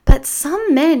But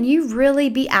some men, you really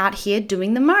be out here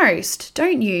doing the most,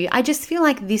 don't you? I just feel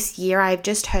like this year I've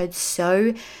just heard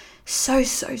so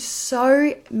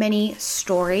many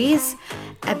stories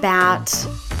about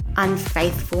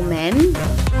unfaithful men.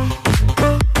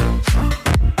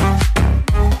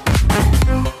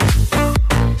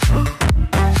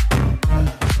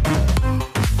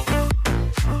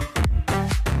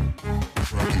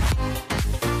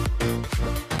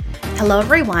 Hello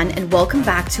everyone, and welcome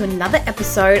back to another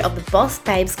episode of the Boss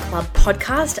Babes Club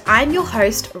podcast. I'm your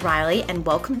host, Riley, and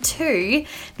welcome to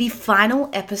the final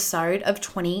episode of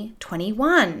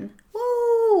 2021.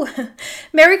 Woo!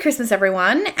 Merry Christmas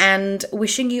everyone, and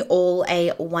wishing you all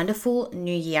a wonderful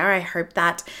new year. I hope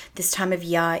that this time of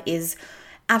year is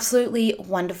absolutely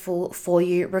wonderful for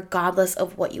you, regardless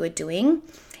of what you are doing.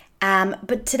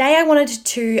 But today I wanted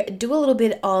to do a little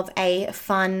bit of a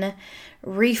fun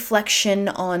reflection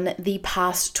on the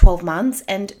past 12 months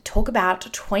and talk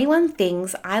about 21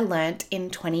 things I learned in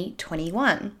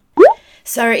 2021.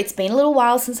 So it's been a little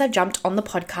while since I've jumped on the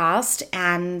podcast,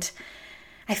 and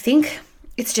I think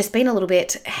it's just been a little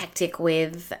bit hectic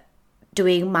with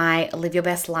doing my Live Your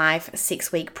Best Life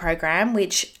 6-week program,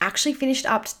 which actually finished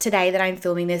up today that I'm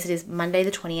filming this. It is Monday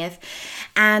the 20th.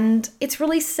 And it's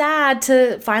really sad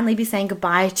to finally be saying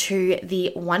goodbye to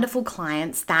the wonderful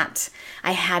clients that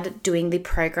I had doing the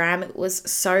program. It was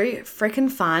so freaking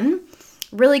fun,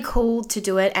 really cool to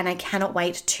do it. And I cannot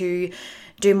wait to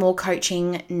do more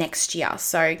coaching next year.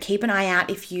 So keep an eye out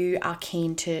if you are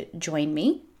keen to join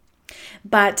me.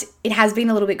 But it has been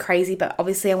a little bit crazy, but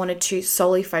obviously I wanted to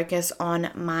solely focus on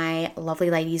my lovely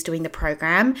ladies doing the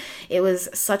program. It was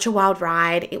such a wild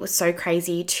ride. It was so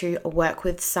crazy to work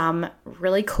with some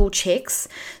really cool chicks.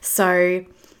 So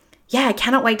yeah, I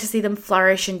cannot wait to see them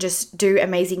flourish and just do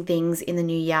amazing things in the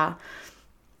new year.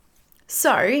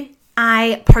 So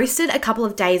I posted a couple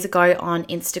of days ago on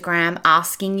Instagram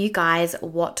asking you guys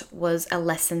what was a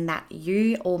lesson that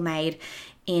you all made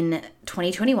in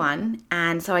 2021.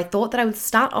 And so I thought that I would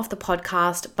start off the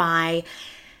podcast by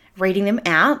reading them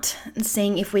out and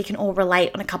seeing if we can all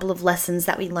relate on a couple of lessons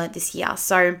that we learned this year.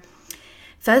 So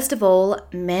first of all,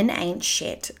 men ain't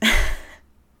shit.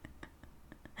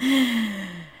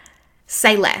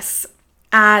 Say less.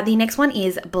 The next one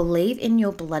is believe in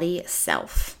your bloody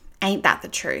self. Ain't that the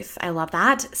truth? I love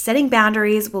that. Setting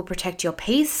boundaries will protect your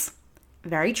peace.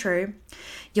 Very true.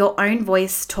 Your own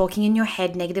voice talking in your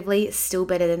head negatively is still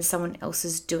better than someone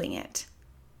else's doing it.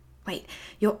 Wait,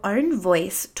 your own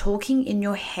voice talking in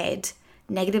your head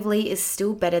negatively is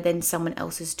still better than someone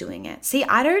else's doing it. See,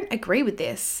 I don't agree with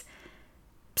this.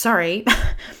 Sorry.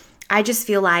 I just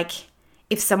feel like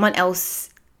if someone else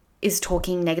is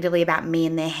talking negatively about me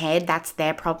in their head, that's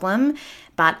their problem.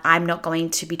 But I'm not going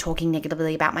to be talking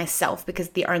negatively about myself because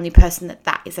the only person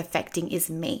that is affecting is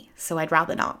me. So I'd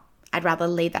rather not. I'd rather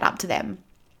leave that up to them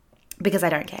because I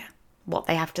don't care what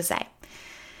they have to say.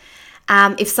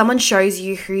 If someone shows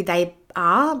you who they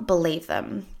are, believe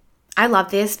them. I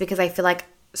love this because I feel like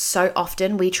so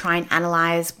often we try and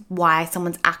analyze why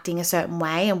someone's acting a certain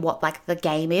way and what like the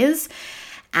game is.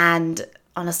 And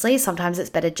honestly, sometimes it's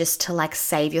better just to like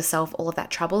save yourself all of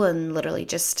that trouble and literally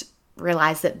just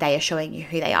realize that they are showing you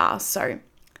who they are. So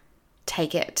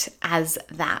take it as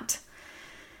that.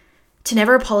 To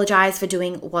never apologize for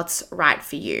doing what's right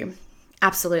for you.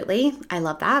 Absolutely. I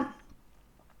love that.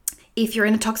 If you're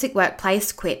in a toxic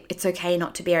workplace, quit. It's okay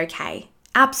not to be okay.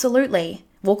 Absolutely.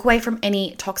 Walk away from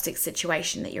any toxic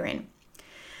situation that you're in.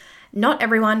 Not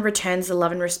everyone returns the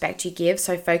love and respect you give,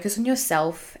 so focus on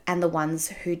yourself and the ones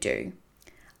who do.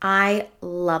 I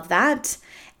love that.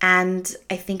 And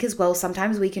I think as well,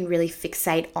 sometimes we can really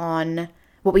fixate on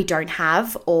what we don't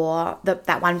have or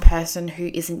that one person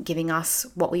who isn't giving us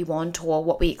what we want or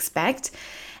what we expect.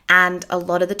 And a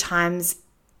lot of the times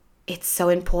it's so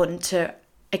important to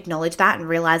acknowledge that and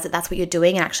realize that that's what you're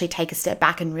doing and actually take a step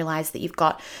back and realize that you've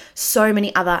got so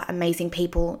many other amazing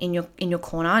people in your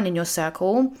corner and in your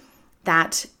circle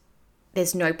that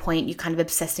there's no point you kind of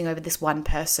obsessing over this one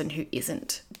person who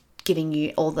isn't giving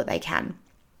you all that they can.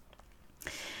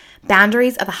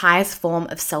 Boundaries are the highest form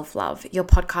of self-love. Your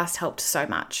podcast helped so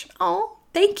much. Oh,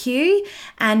 thank you.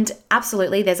 And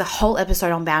absolutely, there's a whole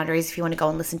episode on boundaries if you want to go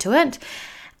and listen to it.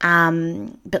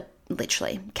 But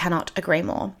literally, cannot agree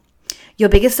more. Your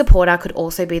biggest supporter could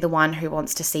also be the one who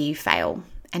wants to see you fail,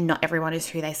 and not everyone is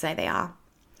who they say they are.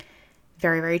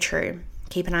 Very, very true.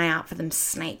 Keep an eye out for them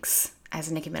snakes,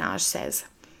 as Nicki Minaj says.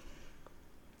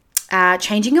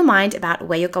 Changing your mind about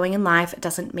where you're going in life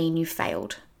doesn't mean you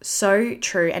failed. So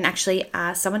true. And actually,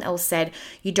 someone else said,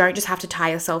 you don't just have to tie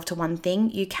yourself to one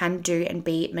thing. You can do and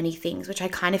be many things, which I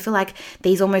kind of feel like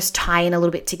these almost tie in a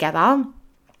little bit together.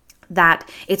 that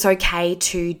it's okay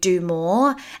to do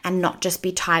more and not just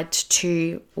be tied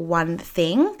to one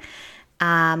thing.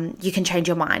 You can change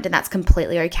your mind, and that's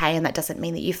completely okay. And that doesn't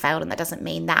mean that you failed, and that doesn't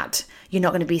mean that you're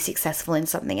not going to be successful in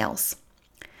something else.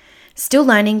 Still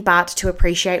learning, but to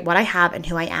appreciate what I have and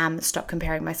who I am. Stop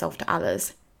comparing myself to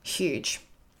others. Huge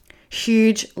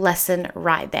lesson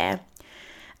right there.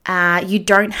 You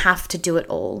don't have to do it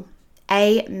all.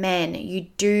 Amen. You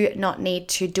do not need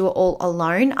to do it all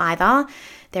alone either.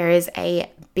 There is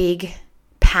a big,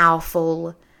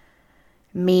 powerful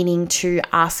meaning to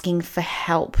asking for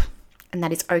help, and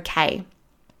that is okay.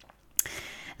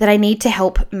 That I need to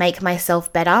help make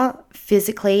myself better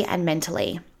physically and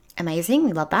mentally. Amazing.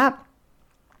 We love that.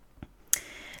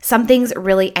 Some things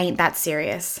really ain't that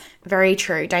serious. Very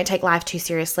true. Don't take life too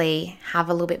seriously. Have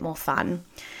a little bit more fun.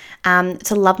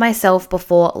 To love myself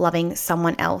before loving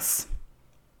someone else.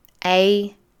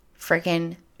 A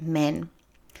freaking men.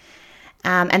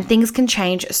 And things can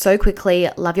change so quickly.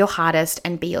 Love your hardest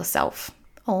and be yourself.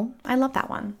 Oh, I love that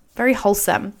one. Very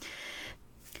wholesome.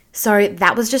 So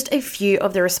that was just a few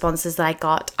of the responses that I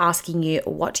got asking you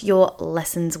what your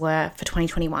lessons were for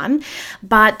 2021.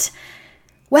 But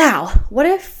wow, what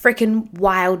a freaking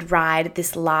wild ride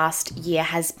this last year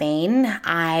has been.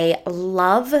 I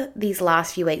love these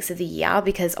last few weeks of the year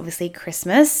because obviously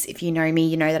Christmas, if you know me,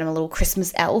 you know that I'm a little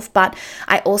Christmas elf, but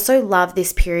I also love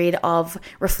this period of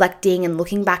reflecting and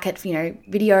looking back at,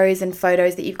 videos and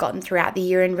photos that you've gotten throughout the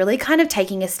year and really kind of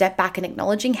taking a step back and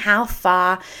acknowledging how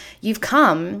far you've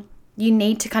come. You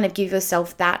need to kind of give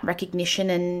yourself that recognition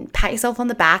and pat yourself on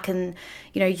the back and,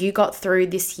 you got through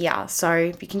this year. So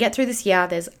if you can get through this year,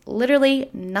 there's literally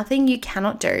nothing you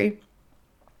cannot do.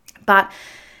 But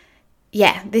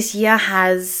yeah, this year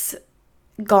has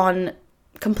gone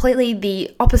completely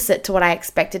the opposite to what I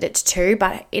expected it to,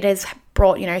 but it has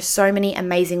brought, so many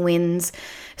amazing wins,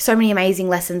 so many amazing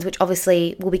lessons, which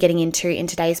obviously we'll be getting into in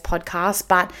today's podcast.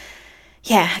 But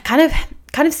yeah, kind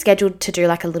of scheduled to do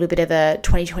like a little bit of a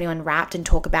 2021 wrapped and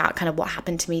talk about kind of what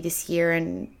happened to me this year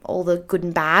and all the good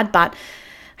and bad. But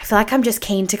I feel like I'm just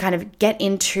keen to kind of get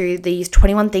into these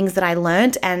 21 things that I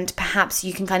learned, and perhaps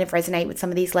you can kind of resonate with some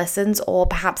of these lessons, or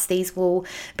perhaps these will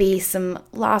be some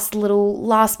last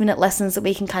minute lessons that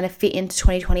we can kind of fit into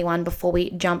 2021 before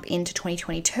we jump into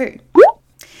 2022.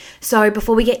 So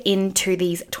before we get into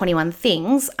these 21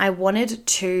 things, I wanted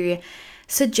to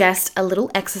suggest a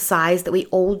little exercise that we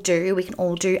can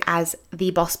all do as the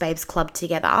Boss Babes Club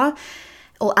together,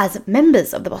 or as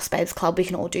members of the Boss Babes Club, we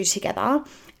can all do together,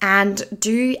 and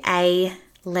do a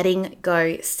letting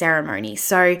go ceremony.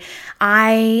 So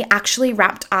I actually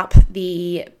wrapped up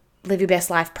the Live Your Best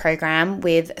Life program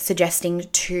with suggesting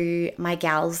to my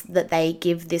gals that they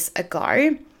give this a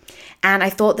go. And I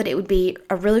thought that it would be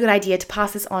a really good idea to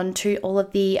pass this on to all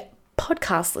of the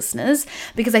podcast listeners,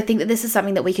 because I think that this is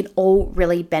something that we can all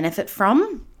really benefit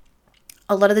from.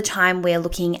 A lot of the time we're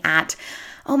looking at,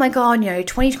 oh my God,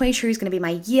 2022 is going to be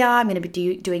my year. I'm going to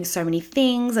be doing so many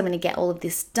things. I'm going to get all of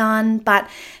this done. But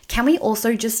can we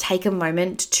also just take a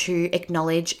moment to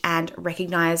acknowledge and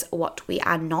recognize what we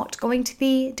are not going to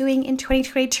be doing in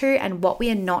 2022 and what we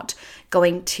are not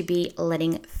going to be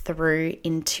letting through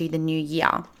into the new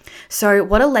year? So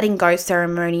what a letting go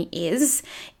ceremony is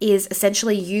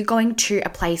essentially you going to a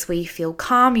place where you feel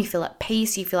calm, you feel at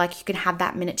peace, you feel like you can have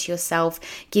that minute to yourself.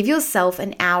 Give yourself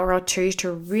an hour or two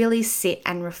to really sit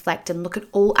and reflect and look at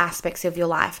all aspects of your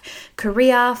life,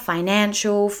 career,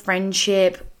 financial,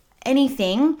 friendship,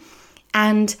 anything,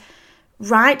 and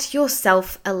write a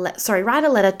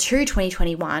letter to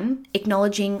 2021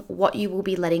 acknowledging what you will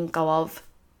be letting go of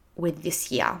with this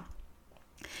year.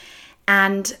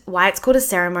 And why it's called a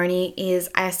ceremony is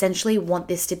I essentially want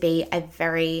this to be a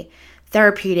very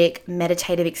therapeutic,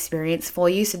 meditative experience for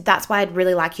you. So that's why I'd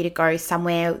really like you to go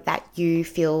somewhere that you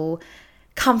feel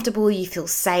comfortable, you feel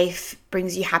safe,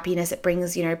 brings you happiness, it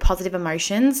brings, positive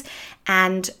emotions,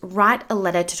 and write a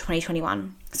letter to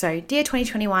 2021. So, dear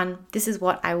 2021, this is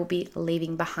what I will be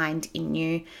leaving behind in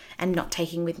you and not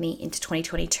taking with me into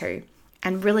 2022.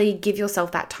 And really give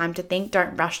yourself that time to think.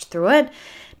 Don't rush through it.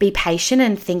 Be patient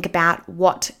and think about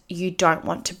what you don't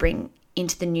want to bring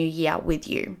into the new year with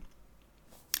you.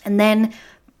 And then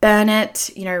burn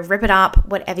it, rip it up,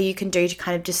 whatever you can do to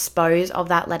kind of dispose of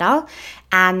that letter,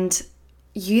 and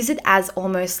use it as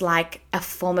almost like a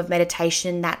form of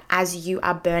meditation, that as you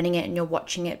are burning it and you're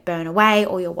watching it burn away,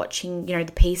 or you're watching,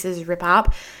 the pieces rip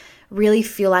up, really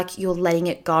feel like you're letting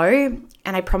it go.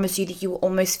 And I promise you that you will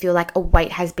almost feel like a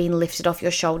weight has been lifted off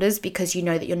your shoulders, because you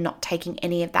know that you're not taking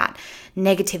any of that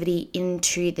negativity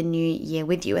into the new year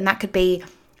with you. And that could be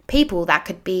people, that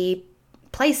could be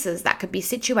places, that could be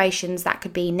situations, that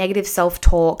could be negative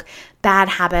self-talk, bad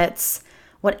habits,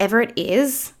 whatever it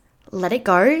is, let it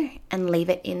go and leave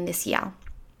it in this year.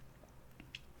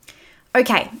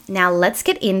 Okay, now let's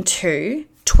get into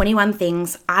 21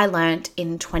 things I learned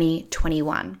in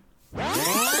 2021.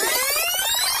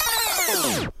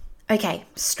 Okay,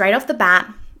 straight off the bat,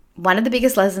 one of the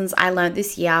biggest lessons I learned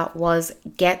this year was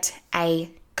get a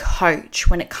coach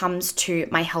when it comes to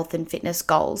my health and fitness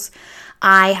goals.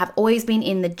 I have always been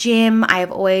in the gym. I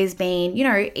have always been,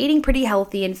 eating pretty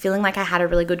healthy and feeling like I had a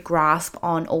really good grasp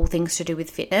on all things to do with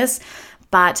fitness.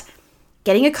 But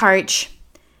getting a coach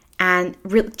and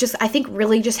I think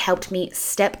really just helped me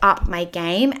step up my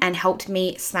game and helped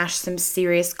me smash some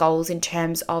serious goals in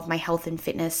terms of my health and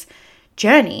fitness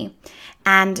journey.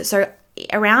 And so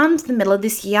around the middle of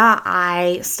this year,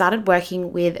 I started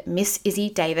working with Miss Izzy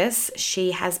Davis.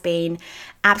 She has been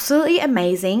absolutely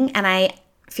amazing, and I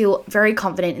feel very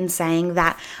confident in saying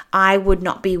that I would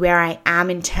not be where I am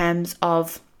in terms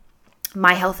of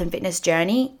my health and fitness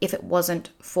journey if it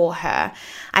wasn't for her.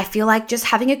 I feel like just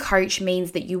having a coach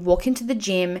means that you walk into the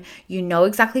gym, you know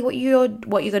exactly what you're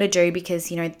going to do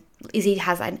because, Izzy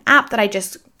has an app that I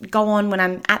just go on when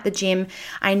I'm at the gym.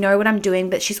 I know what I'm doing,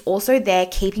 but she's also there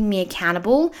keeping me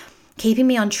accountable, keeping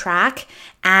me on track,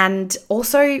 and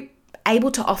also able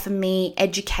to offer me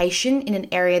education in an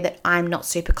area that I'm not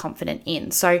super confident in.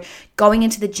 So going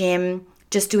into the gym,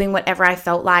 just doing whatever I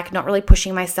felt like, not really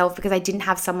pushing myself because I didn't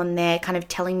have someone there kind of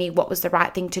telling me what was the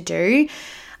right thing to do.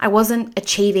 I wasn't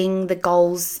achieving the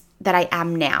goals that I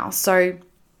am now. So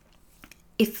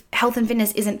if health and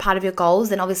fitness isn't part of your goals,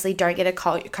 then obviously don't get a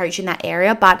coach in that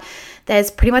area. But there's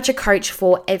pretty much a coach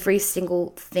for every single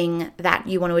thing that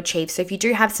you want to achieve. So if you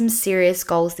do have some serious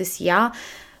goals this year,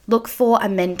 look for a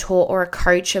mentor or a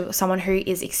coach of someone who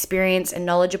is experienced and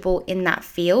knowledgeable in that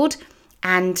field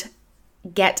and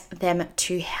get them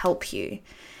to help you.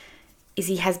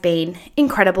 Izzy has been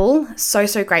incredible. So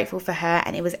grateful for her.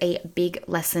 And it was a big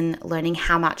lesson learning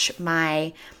how much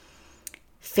my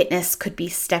fitness could be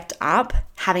stepped up,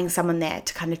 having someone there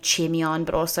to kind of cheer me on,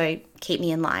 but also keep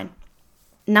me in line.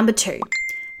 Number 2,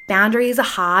 boundaries are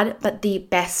hard, but the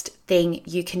best thing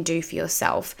you can do for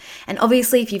yourself. And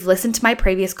obviously, if you've listened to my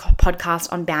previous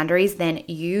podcast on boundaries, then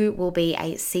you will be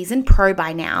a seasoned pro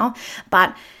by now.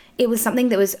 But it was something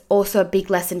that was also a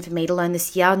big lesson for me to learn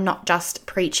this year, not just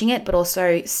preaching it, but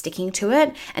also sticking to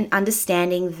it and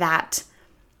understanding that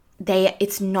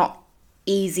it's not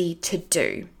easy to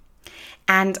do.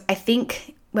 And I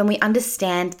think when we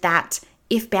understand that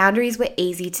if boundaries were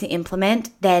easy to implement,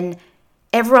 then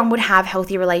everyone would have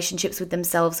healthy relationships with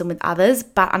themselves and with others.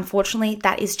 But unfortunately,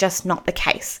 that is just not the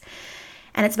case.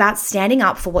 And it's about standing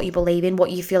up for what you believe in,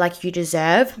 what you feel like you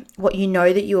deserve, what you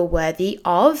know that you are worthy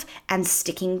of, and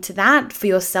sticking to that for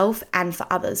yourself and for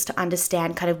others to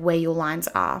understand kind of where your lines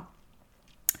are.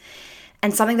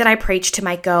 And something that I preached to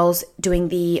my girls doing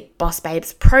the Boss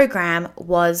Babes program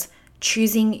was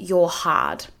choosing your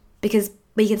hard, because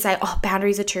we can say,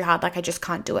 boundaries are too hard, like I just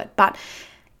can't do it. But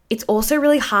it's also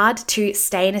really hard to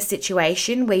stay in a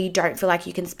situation where you don't feel like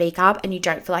you can speak up and you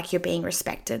don't feel like you're being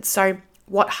respected. So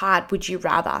what hard would you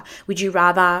rather? Would you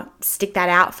rather stick that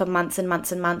out for months and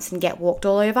months and months and get walked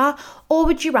all over? Or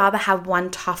would you rather have one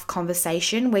tough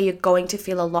conversation where you're going to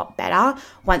feel a lot better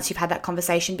once you've had that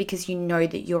conversation because you know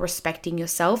that you're respecting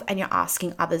yourself and you're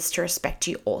asking others to respect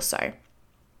you also?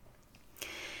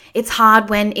 It's hard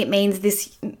when it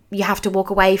means you have to walk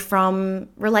away from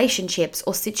relationships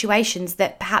or situations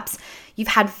that perhaps you've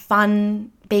had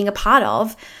fun being a part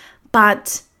of,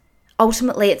 but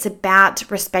ultimately it's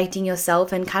about respecting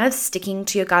yourself and kind of sticking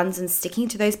to your guns and sticking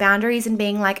to those boundaries and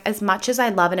being like, as much as I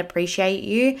love and appreciate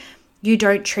you, you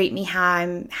don't treat me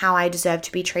how I deserve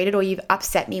to be treated, or you've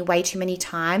upset me way too many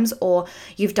times, or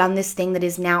you've done this thing that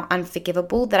is now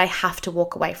unforgivable that I have to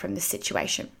walk away from this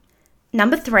situation.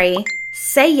 Number 3,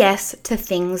 say yes to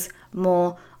things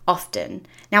more often.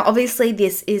 Now, obviously,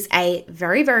 this is a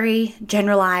very, very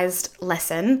generalized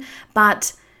lesson,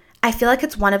 but I feel like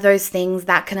it's one of those things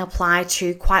that can apply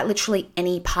to quite literally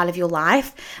any part of your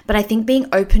life. But I think being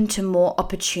open to more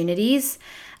opportunities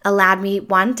allowed me,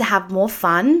 one, to have more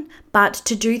fun, but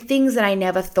to do things that I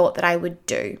never thought that I would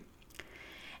do.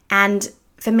 And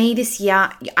for me this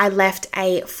year, I left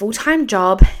a full-time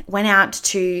job, went out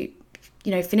to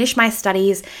finish my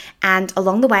studies, and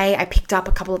along the way I picked up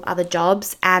a couple of other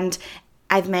jobs, and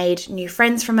I've made new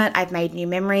friends from it. I've made new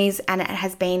memories, and it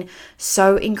has been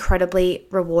so incredibly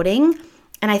rewarding.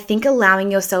 And I think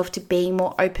allowing yourself to be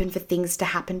more open for things to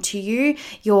happen to you,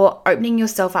 you're opening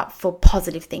yourself up for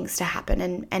positive things to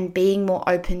happen, and being more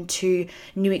open to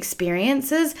new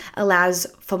experiences allows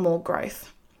for more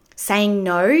growth. Saying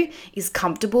no is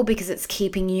comfortable because it's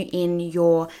keeping you in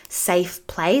your safe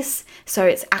place. So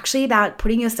it's actually about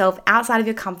putting yourself outside of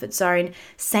your comfort zone,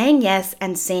 saying yes,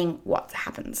 and seeing what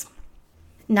happens.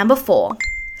 Number 4,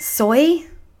 soy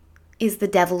is the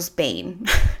devil's bean.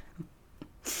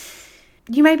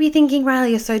 You may be thinking, Riley,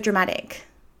 you're so dramatic.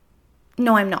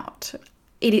 No, I'm not.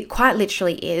 It quite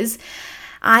literally is.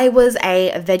 I was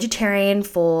a vegetarian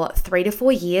for 3 to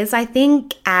 4 years, I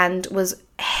think, and was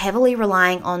heavily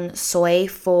relying on soy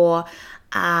for,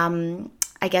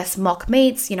 mock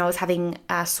meats. I was having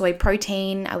soy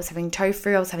protein, I was having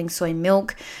tofu, I was having soy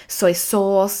milk, soy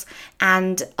sauce,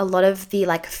 and a lot of the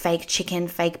fake chicken,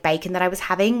 fake bacon that I was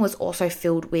having was also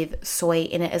filled with soy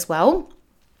in it as well.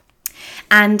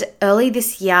 And early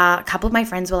this year, a couple of my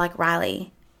friends were like,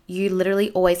 Riley, you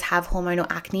literally always have hormonal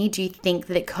acne. Do you think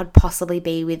that it could possibly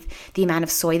be with the amount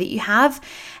of soy that you have?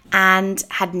 And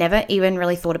had never even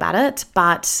really thought about it,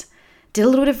 but did a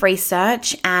little bit of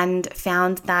research and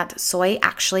found that soy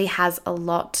actually has a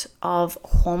lot of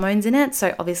hormones in it.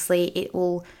 So obviously it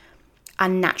will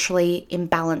unnaturally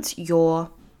imbalance your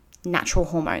natural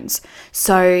hormones.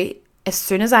 So as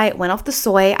soon as I went off the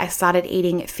soy, I started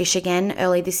eating fish again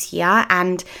early this year,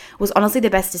 and was honestly the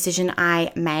best decision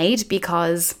I made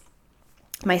because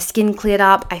my skin cleared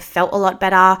up, I felt a lot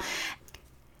better,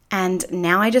 and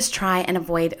now I just try and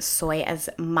avoid soy as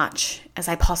much as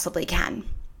I possibly can.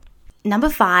 Number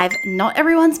 5, not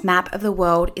everyone's map of the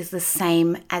world is the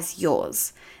same as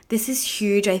yours. This is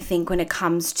huge, I think, when it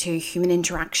comes to human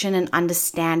interaction and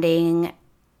understanding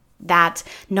that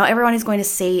not everyone is going to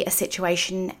see a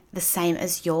situation the same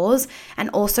as yours, and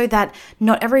also that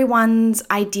not everyone's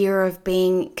idea of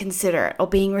being considerate or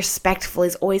being respectful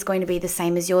is always going to be the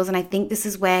same as yours. And I think this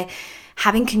is where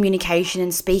having communication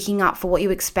and speaking up for what you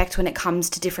expect when it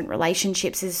comes to different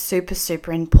relationships is super,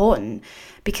 super important,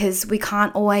 because we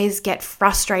can't always get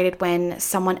frustrated when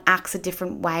someone acts a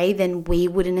different way than we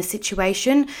would in a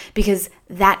situation, because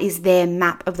that is their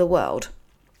map of the world.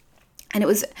 And it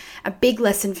was a big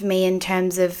lesson for me in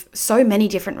terms of so many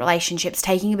different relationships,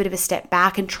 taking a bit of a step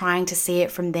back and trying to see it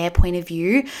from their point of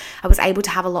view. I was able to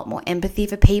have a lot more empathy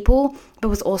for people, but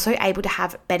was also able to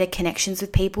have better connections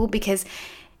with people, because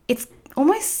it's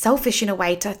almost selfish in a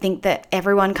way to think that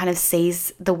everyone kind of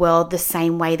sees the world the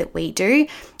same way that we do,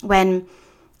 when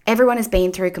everyone has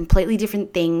been through completely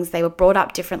different things. They were brought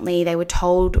up differently. They were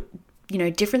told,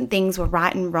 different things were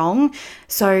right and wrong.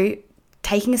 So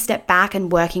taking a step back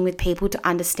and working with people to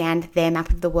understand their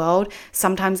map of the world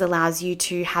sometimes allows you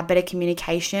to have better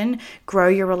communication, grow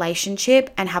your relationship,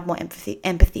 and have more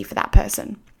empathy for that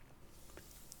person.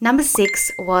 Number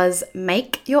 6 was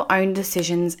make your own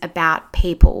decisions about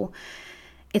people.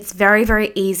 It's very,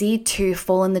 very easy to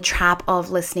fall in the trap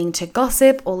of listening to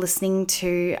gossip or listening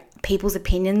to people's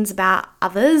opinions about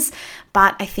others.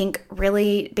 But I think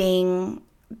really being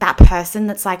that person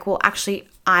that's like, well, actually,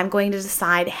 I'm going to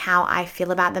decide how I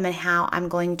feel about them and how I'm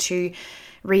going to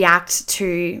react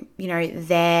to,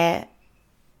 their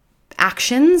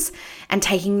actions, and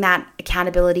taking that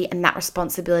accountability and that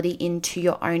responsibility into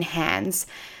your own hands.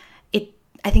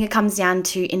 I think it comes down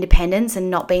to independence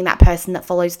and not being that person that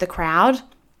follows the crowd.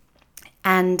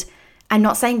 And I'm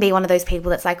not saying be one of those people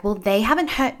that's like, well, they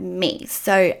haven't hurt me,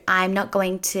 so I'm not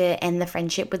going to end the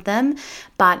friendship with them,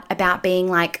 but about being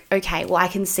like, okay, well, I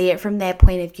can see it from their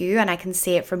point of view and I can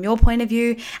see it from your point of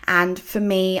view. And for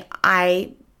me,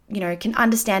 I, can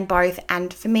understand both.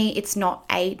 And for me, it's not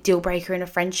a deal breaker in a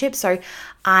friendship. So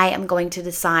I am going to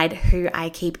decide who I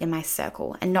keep in my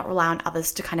circle and not rely on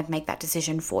others to kind of make that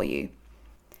decision for you.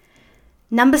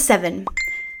 Number 7,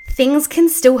 things can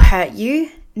still hurt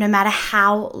you no matter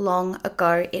how long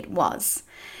ago it was.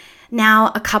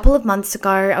 Now, a couple of months ago,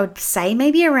 I would say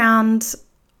maybe around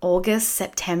August,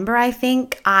 September, I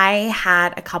think, I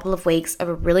had a couple of weeks of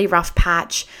a really rough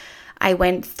patch. I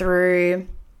went through,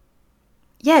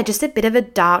 just a bit of a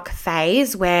dark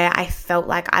phase where I felt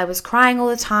like I was crying all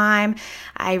the time.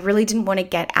 I really didn't want to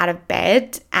get out of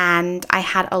bed, and I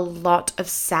had a lot of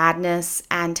sadness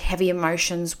and heavy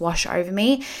emotions wash over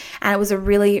me. And it was a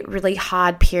really, really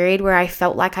hard period where I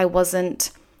felt like I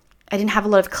didn't have a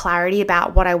lot of clarity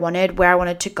about what I wanted, where I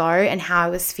wanted to go, and how I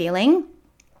was feeling.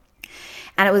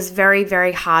 And it was very,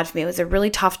 very hard for me. It was a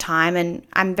really tough time, and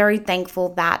I'm very thankful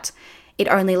that it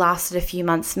only lasted a few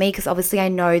months for me, because obviously I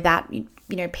know that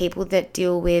people that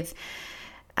deal with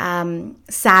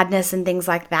sadness and things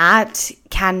like that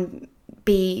can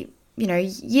be,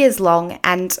 years long.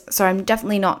 And so I'm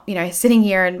definitely not, sitting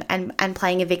here and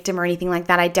playing a victim or anything like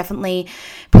that. I definitely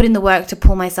put in the work to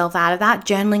pull myself out of that.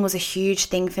 Journaling was a huge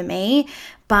thing for me,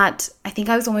 but I think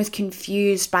I was almost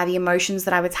confused by the emotions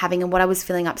that I was having and what I was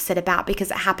feeling upset about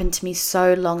because it happened to me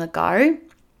so long ago.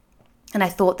 And I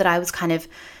thought that I was kind of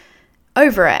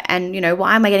over it. And,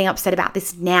 why am I getting upset about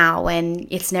this now when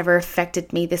it's never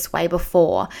affected me this way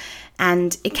before?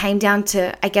 And it came down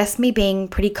to, I guess, me being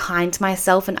pretty kind to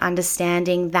myself and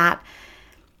understanding that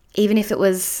even if it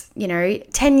was,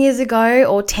 10 years ago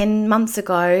or 10 months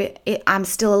ago, I'm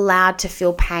still allowed to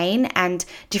feel pain and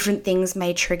different things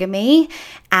may trigger me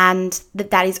and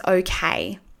that is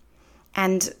okay.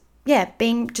 And yeah,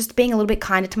 being a little bit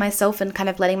kinder to myself and kind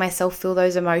of letting myself feel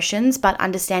those emotions, but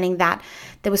understanding that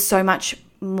there was so much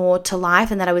more to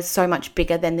life and that I was so much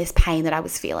bigger than this pain that I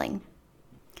was feeling.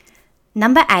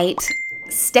 Number 8,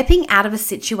 stepping out of a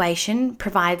situation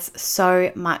provides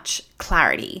so much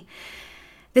clarity.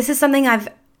 This is something I've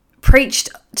preached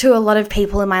to a lot of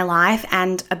people in my life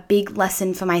and a big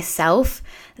lesson for myself,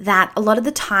 that a lot of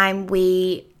the time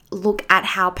we look at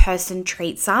how a person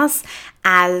treats us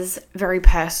as very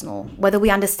personal. Whether we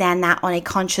understand that on a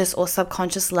conscious or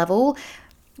subconscious level,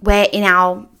 we're in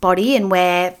our body and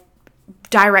we're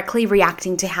directly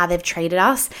reacting to how they've treated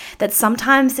us, that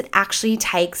sometimes it actually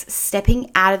takes stepping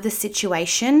out of the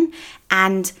situation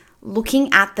and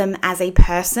looking at them as a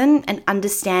person and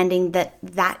understanding that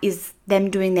that is them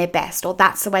doing their best, or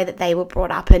that's the way that they were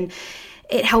brought up. And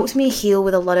it helped me heal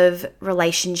with a lot of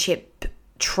relationship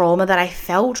trauma that I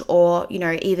felt, or,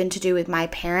 even to do with my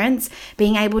parents.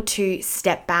 Being able to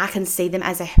step back and see them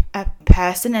as a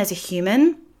person, as a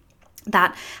human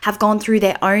that have gone through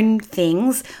their own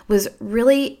things was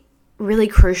really, really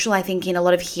crucial, I think, in a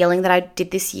lot of healing that I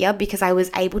did this year, because I was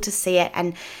able to see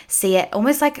it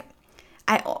almost like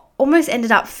I almost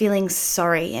ended up feeling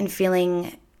sorry and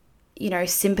feeling,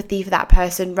 sympathy for that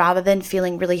person rather than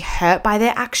feeling really hurt by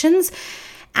their actions.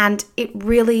 And it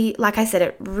really, like I said,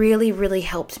 it really, really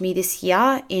helped me this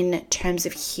year in terms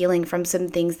of healing from some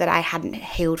things that I hadn't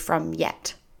healed from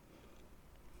yet.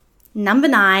 Number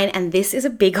 9, and this is a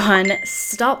big one,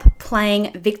 stop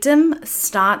playing victim,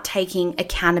 start taking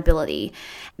accountability.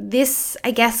 This,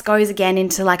 I guess, goes again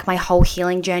into like my whole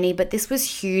healing journey, but this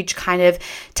was huge, kind of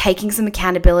taking some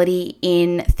accountability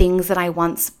in things that I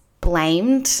once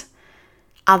blamed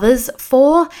others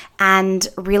for, and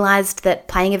realized that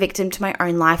playing a victim to my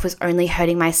own life was only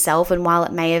hurting myself. And while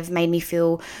it may have made me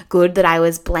feel good that I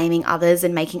was blaming others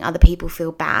and making other people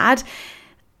feel bad,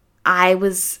 I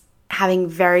was having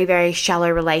very, very shallow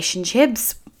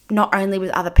relationships, not only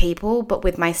with other people, but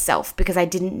with myself, because I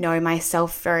didn't know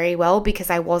myself very well, because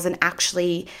I wasn't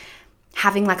actually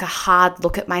having like a hard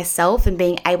look at myself and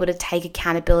being able to take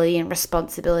accountability and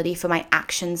responsibility for my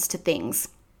actions to things.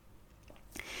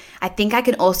 I think I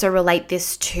can also relate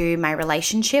this to my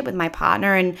relationship with my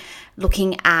partner and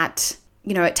looking at,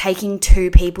 at taking two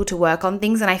people to work on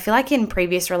things. And I feel like in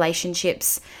previous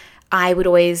relationships, I would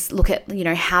always look at,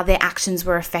 how their actions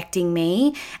were affecting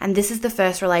me. And this is the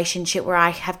first relationship where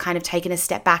I have kind of taken a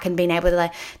step back and been able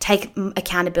to take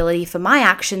accountability for my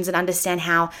actions and understand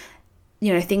how,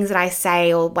 things that I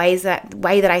say, or way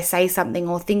that I say something,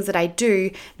 or things that I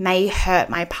do may hurt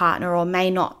my partner or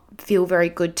may not feel very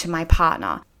good to my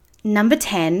partner. Number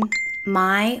 10,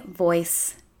 my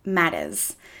voice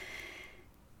matters.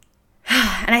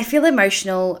 And I feel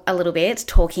emotional a little bit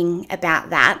talking about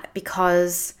that,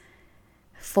 because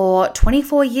for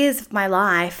 24 years of my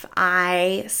life,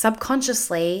 I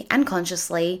subconsciously and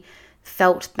consciously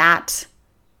felt that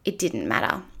it didn't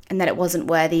matter and that it wasn't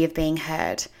worthy of being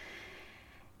heard.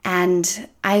 And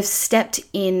I've stepped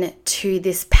into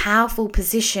this powerful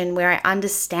position where I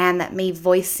understand that me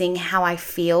voicing how I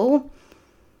feel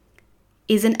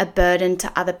isn't a burden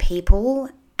to other people,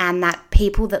 and that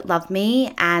people that love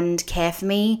me and care for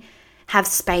me have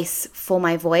space for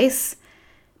my voice.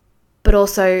 But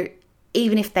also,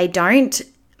 even if they don't,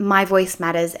 my voice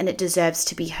matters and it deserves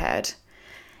to be heard.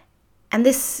 And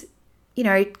this,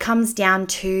 comes down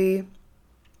to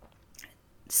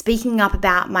speaking up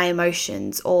about my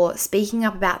emotions, or speaking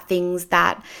up about things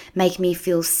that make me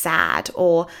feel sad,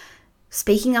 or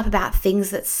speaking up about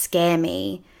things that scare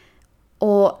me,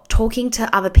 or talking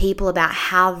to other people about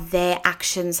how their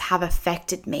actions have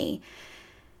affected me.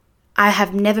 I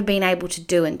have never been able to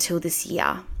do until this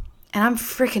year. And I'm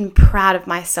freaking proud of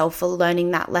myself for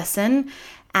learning that lesson,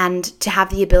 and to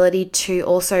have the ability to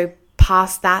also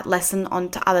pass that lesson on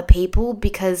to other people,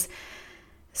 because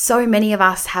so many of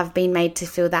us have been made to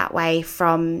feel that way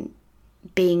from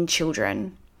being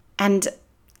children. And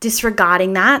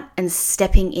disregarding that and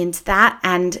stepping into that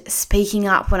and speaking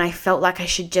up when I felt like I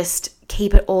should just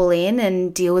keep it all in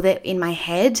and deal with it in my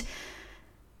head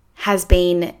has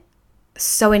been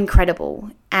so incredible.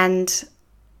 And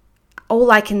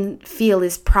all I can feel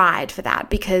is pride for that,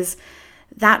 because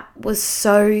that was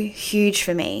so huge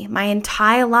for me. My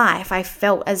entire life, I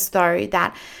felt as though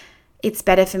that it's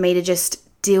better for me to just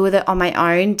deal with it on my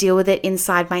own, deal with it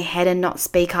inside my head and not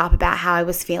speak up about how I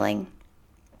was feeling.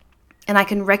 And I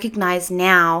can recognize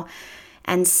now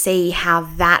and see how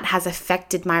that has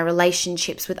affected my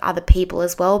relationships with other people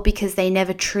as well, because they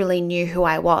never truly knew who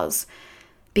I was,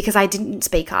 because I didn't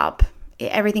speak up.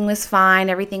 Everything was fine.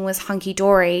 Everything was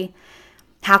hunky-dory.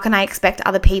 How can I expect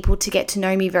other people to get to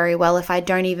know me very well if I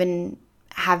don't even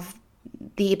have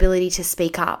the ability to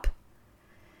speak up?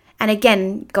 And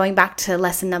again, going back to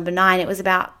lesson number 9, it was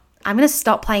about, I'm going to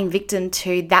stop playing victim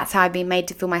to that's how I've been made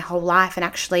to feel my whole life, and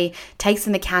actually take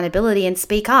some accountability and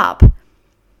speak up.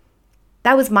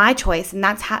 That was my choice, and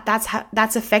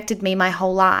that's affected me my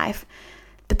whole life.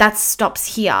 But that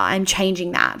stops here. I'm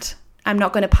changing that. I'm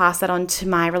not going to pass that on to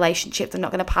my relationships. I'm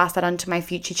not going to pass that on to my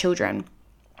future children.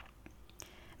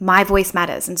 My voice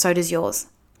matters, and so does yours.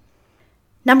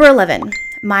 Number 11,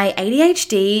 my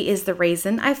ADHD is the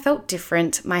reason I felt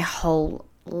different my whole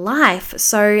life.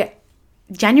 So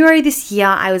January this year,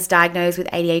 I was diagnosed with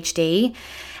ADHD,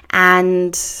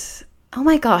 and oh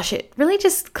my gosh, it really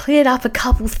just cleared up a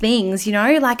couple things,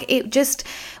 like it just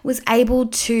was able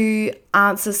to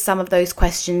answer some of those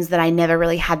questions that I never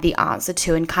really had the answer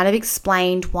to, and kind of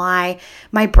explained why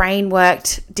my brain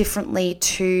worked differently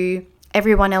to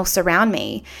everyone else around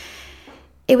me.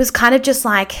 It was kind of just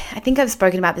like, I think I've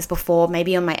spoken about this before,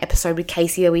 maybe on my episode with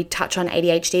Casey where we touch on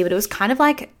ADHD, but it was kind of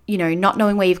like, not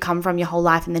knowing where you've come from your whole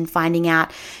life and then finding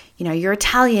out, you're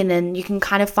Italian, and you can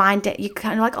kind of find it, you're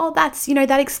kind of like, oh, that's,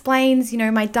 that explains,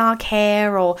 my dark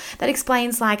hair, or that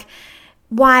explains like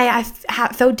why I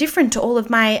felt different to all of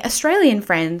my Australian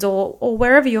friends or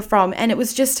wherever you're from. And it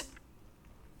was just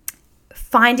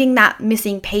finding that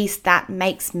missing piece that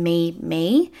makes me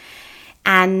me,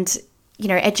 and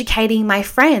educating my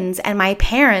friends and my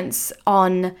parents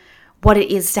on what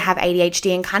it is to have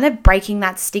ADHD, and kind of breaking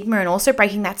that stigma, and also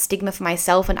breaking that stigma for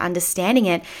myself and understanding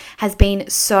it has been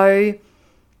so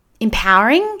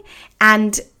empowering.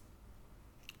 And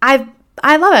I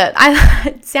love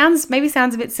it. It sounds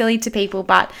a bit silly to people,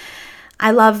 but I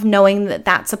love knowing that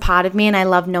that's a part of me, and I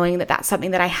love knowing that that's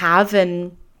something that I have.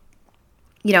 And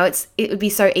it would be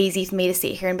so easy for me to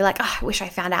sit here and be like, oh, I wish I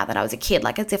found out that I was a kid.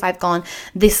 Like, as if I've gone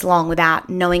this long without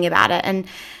knowing about it. And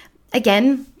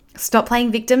again, stop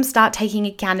playing victim, start taking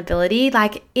accountability.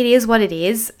 Like, it is what it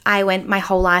is. I went my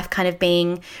whole life kind of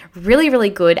being really, really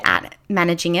good at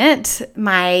managing it.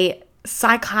 My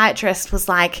psychiatrist was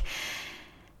like,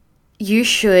 you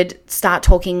should start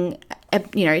talking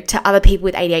to other people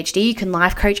with ADHD. You can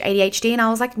life coach ADHD. And I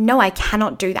was like, no, I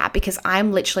cannot do that, because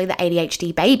I'm literally the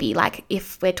ADHD baby. Like,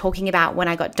 if we're talking about when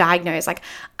I got diagnosed, like,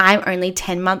 I'm only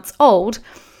 10 months old.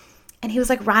 And he was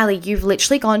like, Riley, you've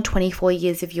literally gone 24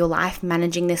 years of your life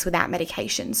managing this without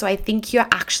medication. So I think you're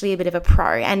actually a bit of a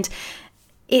pro. And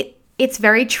it's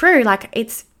very true. Like,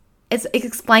 it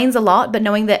explains a lot, but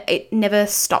knowing that it never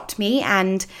stopped me,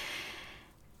 and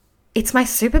it's my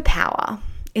superpower.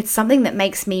 It's something that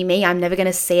makes me me. I'm never going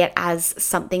to see it as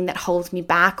something that holds me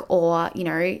back or,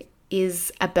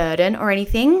 is a burden or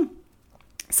anything.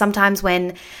 Sometimes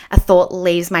when a thought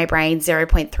leaves my brain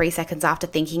 0.3 seconds after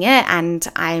thinking it, and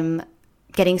I'm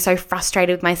getting so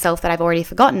frustrated with myself that I've already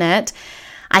forgotten it,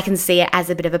 I can see it as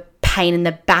a bit of a pain in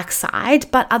the backside.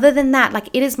 But other than that, like,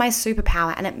 it is my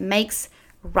superpower, and it makes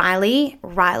Riley.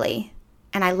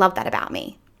 And I love that about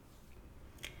me.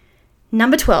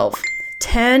 Number 12,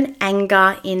 turn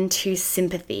anger into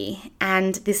sympathy.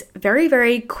 And this very,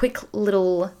 very quick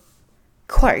little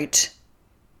quote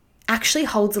actually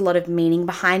holds a lot of meaning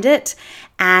behind it.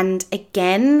 And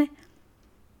again,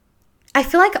 I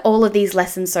feel like all of these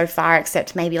lessons so far,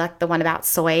 except maybe like the one about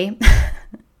soy,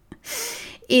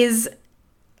 is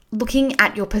looking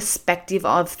at your perspective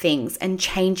of things and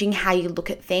changing how you look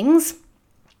at things.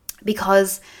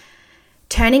 Because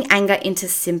turning anger into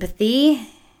sympathy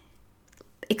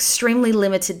extremely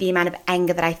limited the amount of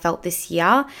anger that I felt this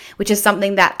year, which is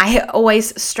something that I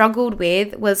always struggled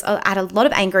with. I had a lot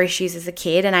of anger issues as a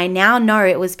kid, and I now know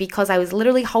it was because I was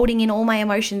literally holding in all my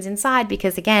emotions inside,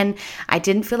 because again, I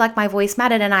didn't feel like my voice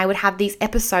mattered, and I would have these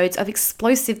episodes of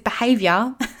explosive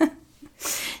behavior.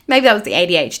 Maybe that was the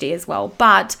ADHD as well,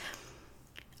 but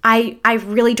I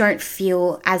really don't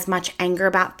feel as much anger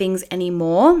about things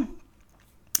anymore.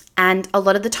 And a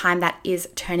lot of the time that is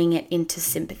turning it into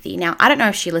sympathy. Now, I don't know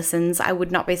if she listens. I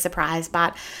would not be surprised,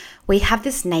 but we have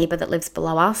this neighbor that lives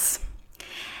below us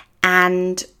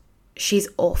and she's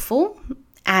awful.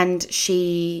 And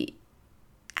she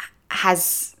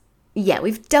has,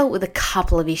 we've dealt with a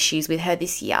couple of issues with her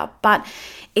this year, but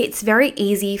it's very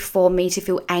easy for me to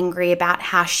feel angry about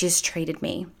how she's treated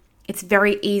me. It's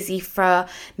very easy for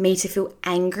me to feel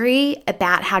angry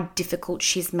about how difficult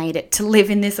she's made it to live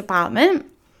in this apartment.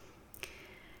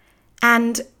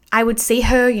 And I would see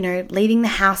her, leaving the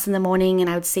house in the morning, and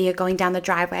I would see her going down the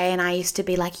driveway, and I used to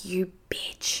be like, you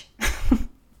bitch.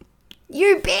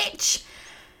 You bitch.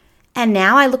 And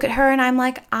now I look at her and I'm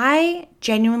like, I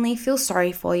genuinely feel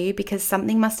sorry for you because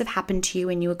something must have happened to you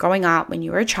when you were growing up, when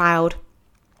you were a child,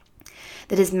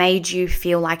 that has made you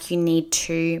feel like you need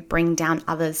to bring down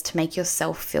others to make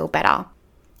yourself feel better.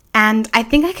 And I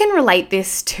think I can relate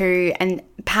this to, and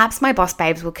perhaps my boss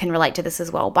babes can relate to this as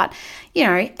well, but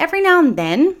every now and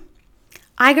then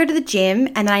I go to the gym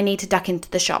and then I need to duck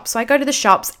into the shop. So I go to the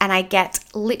shops and I get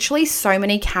literally so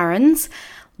many Karens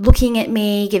looking at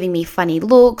me, giving me funny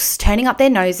looks, turning up their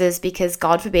noses because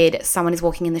God forbid someone is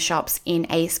walking in the shops in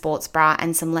a sports bra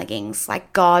and some leggings.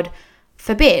 Like, God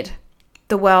forbid.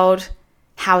 The world,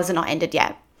 how has it not ended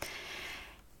yet?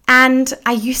 And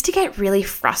I used to get really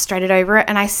frustrated over it,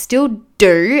 and I still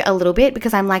do a little bit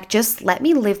because I'm like, just let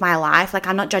me live my life. Like,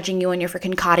 I'm not judging you on your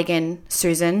freaking cardigan,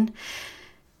 Susan.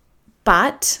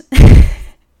 But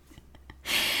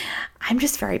I'm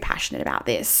just very passionate about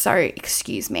this, so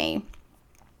excuse me.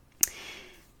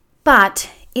 But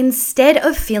instead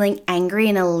of feeling angry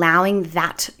and allowing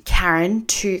that Karen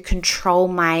to control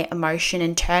my emotion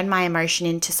and turn my emotion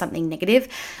into something negative,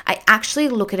 I actually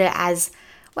look at it as,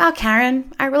 wow,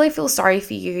 Karen, I really feel sorry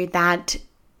for you that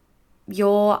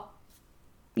you're,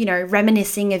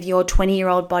 reminiscing of your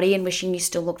 20-year-old body and wishing you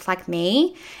still looked like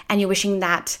me, and you're wishing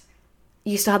that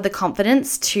you still had the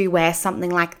confidence to wear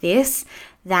something like this,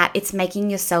 that it's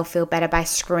making yourself feel better by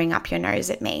screwing up your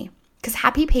nose at me. Because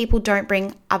happy people don't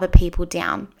bring other people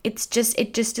down. It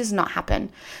just does not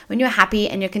happen. When you're happy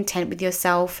and you're content with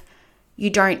yourself, you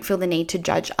don't feel the need to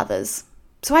judge others.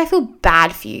 So I feel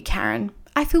bad for you, Karen.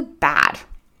 I feel bad.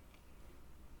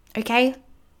 Okay?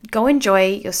 Go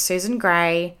enjoy your Susan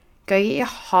Grey. Go get your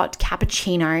hot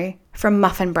cappuccino from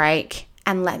Muffin Break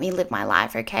and let me live my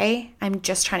life, okay? I'm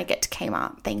just trying to get to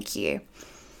Kmart. Thank you.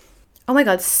 Oh my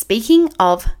God, speaking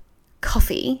of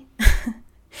coffee,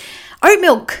 oat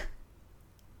milk.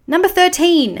 Number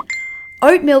 13,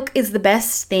 oat milk is the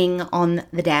best thing on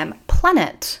the damn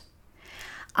planet.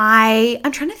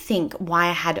 I'm trying to think why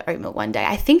I had oat milk one day.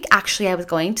 I think actually I was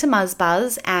going to Muzz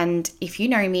Buzz, and if you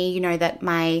know me, you know that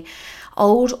my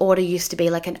old order used to be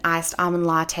like an iced almond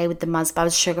latte with the Muzz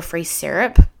Buzz sugar-free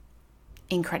syrup.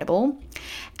 Incredible.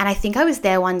 And I think I was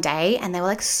there one day and they were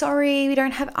like, sorry, we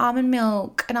don't have almond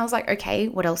milk. And I was like, okay,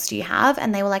 what else do you have?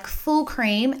 And they were like, full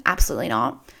cream. Absolutely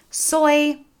not.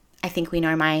 Soy. I think we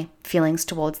know my feelings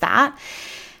towards that.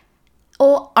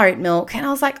 Or oat milk. And I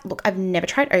was like, look, I've never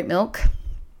tried oat milk.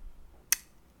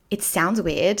 It sounds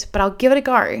weird, but I'll give it a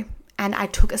go. And I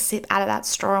took a sip out of that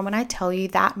straw. And when I tell you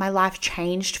that my life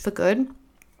changed for good,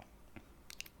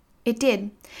 it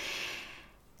did.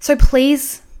 So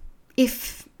please,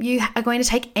 if you are going to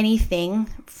take anything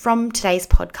from today's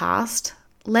podcast,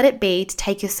 let it be to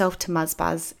take yourself to Muzz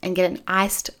Buzz and get an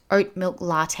iced oat milk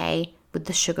latte with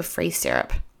the sugar-free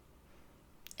syrup.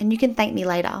 And you can thank me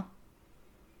later.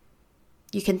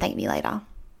 You can thank me later.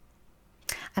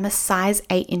 I'm a size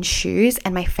 8 in shoes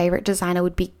and my favorite designer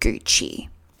would be Gucci.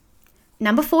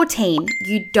 Number 14,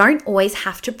 you don't always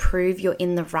have to prove you're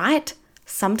in the right.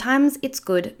 Sometimes it's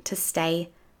good to stay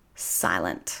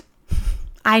silent.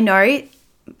 I know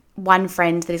one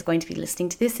friend that is going to be listening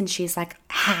to this and she's like,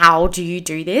 how do you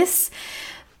do this?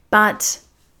 But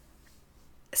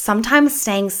sometimes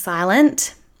staying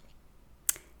silent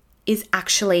is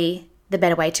actually the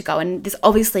better way to go. And this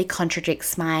obviously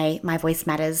contradicts my Voice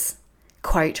Matters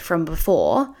quote from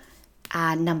before,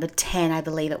 number 10, I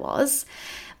believe it was.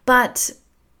 But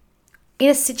in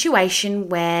a situation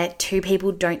where two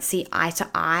people don't see eye to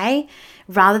eye,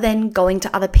 rather than going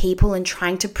to other people and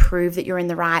trying to prove that you're in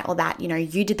the right or that,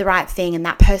 you did the right thing and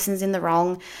that person's in the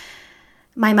wrong,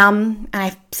 my mum, and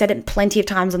I've said it plenty of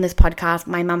times on this podcast,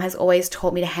 my mum has always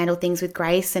taught me to handle things with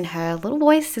grace, and her little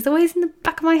voice is always in the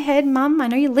back of my head, Mum, I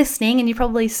know you're listening and you're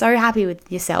probably so happy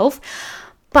with yourself,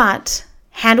 but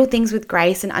handle things with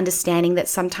grace and understanding that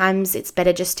sometimes it's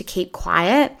better just to keep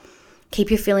quiet, keep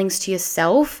your feelings to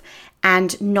yourself,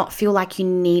 and not feel like you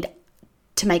need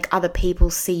to make other people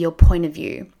see your point of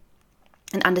view.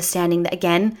 And understanding that,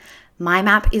 again, My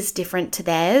map is different to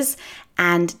theirs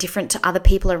and different to other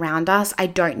people around us. I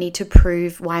don't need to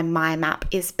prove why my map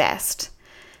is best,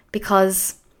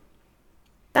 because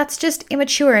that's just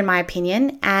immature in my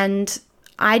opinion. And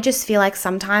I just feel like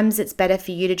sometimes it's better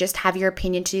for you to just have your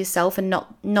opinion to yourself and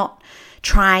not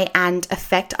try and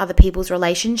affect other people's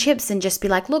relationships, and just be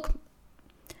like, look,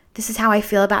 this is how I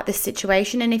feel about this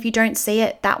situation. And if you don't see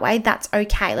it that way, that's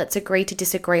okay. Let's agree to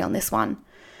disagree on this one.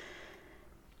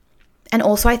 And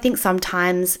also, I think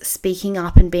sometimes speaking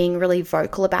up and being really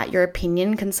vocal about your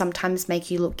opinion can sometimes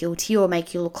make you look guilty, or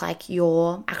make you look like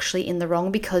you're actually in the wrong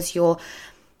because you're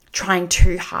trying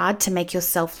too hard to make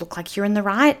yourself look like you're in the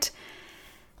right.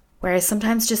 Whereas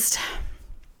sometimes just,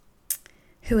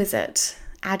 who is it?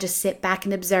 I just sit back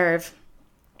and observe.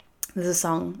 There's a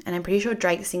song, and I'm pretty sure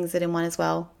Drake sings it in one as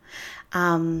well.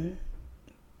 Oh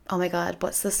my God,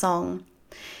 what's the song?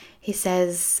 He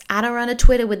says, I don't run a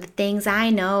Twitter with the things I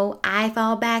know. I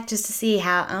fall back just to see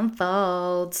how it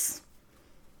unfolds.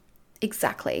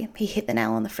 Exactly. He hit the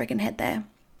nail on the friggin' head there.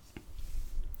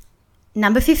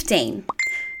 Number 15.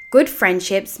 Good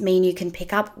friendships mean you can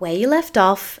pick up where you left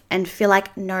off and feel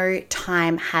like no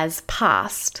time has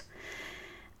passed.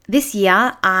 This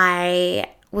year, I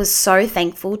was so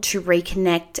thankful to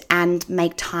reconnect and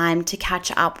make time to catch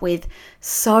up with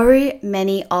so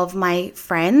many of my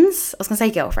friends. I was going to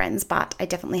say girlfriends, but I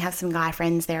definitely have some guy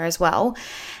friends there as well.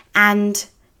 And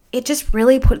it just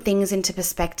really put things into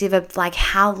perspective of like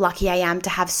how lucky I am to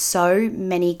have so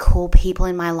many cool people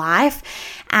in my life.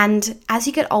 And as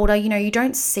you get older, you know, you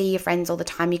don't see your friends all the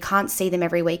time. You can't see them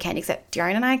every weekend, except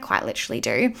Darren and I quite literally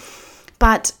do.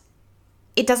 But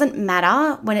it doesn't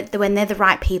matter when they're the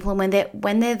right people, and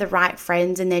when they're the right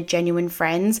friends and they're genuine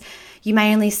friends. You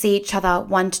may only see each other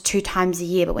 1 to 2 times a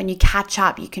year, but when you catch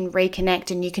up, you can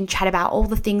reconnect and you can chat about all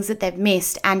the things that they've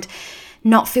missed and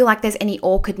not feel like there's any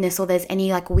awkwardness or there's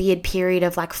any like weird period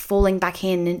of like falling back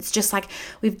in. And it's just like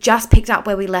we've just picked up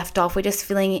where we left off. We're just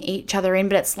filling each other in,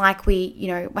 but it's like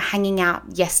we're hanging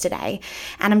out yesterday.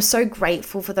 And I'm so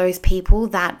grateful for those people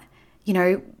that, you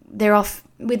know, they're off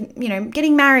with, you know,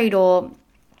 getting married or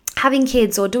having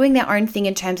kids or doing their own thing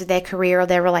in terms of their career or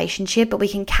their relationship, but we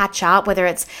can catch up, whether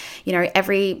it's, you know,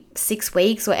 every 6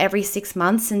 weeks or every 6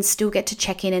 months, and still get to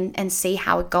check in and see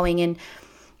how it's going. And,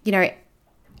 you know,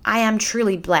 I am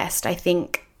truly blessed, I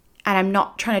think, and I'm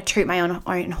not trying to toot my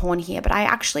own horn here, but I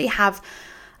actually have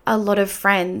a lot of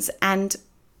friends, and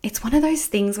it's one of those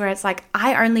things where it's like,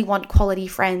 I only want quality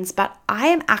friends, but I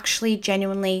am actually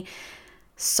genuinely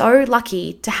so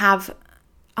lucky to have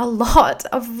a lot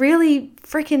of really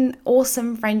freaking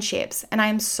awesome friendships, and I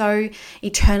am so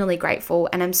eternally grateful,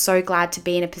 and I'm so glad to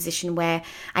be in a position where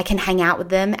I can hang out with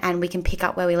them and we can pick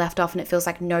up where we left off, and it feels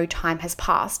like no time has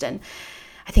passed. And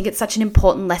I think it's such an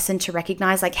important lesson to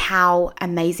recognize like how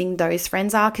amazing those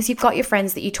friends are, because you've got your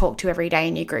friends that you talk to every day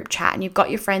in your group chat, and you've got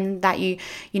your friend that you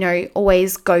know,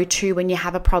 always go to when you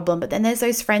have a problem, but then there's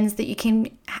those friends that you can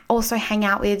also hang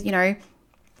out with, you know,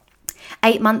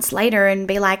 8 months later and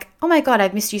be like, oh my God,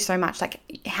 I've missed you so much. Like,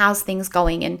 how's things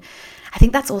going? And I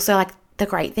think that's also like the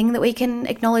great thing that we can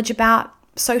acknowledge about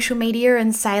social media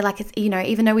and say, like, it's, you know,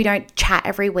 even though we don't chat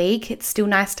every week, it's still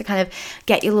nice to kind of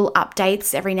get your little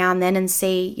updates every now and then and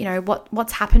see, you know,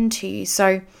 what's happened to you.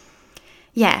 So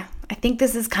yeah, I think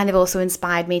this has kind of also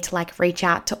inspired me to like reach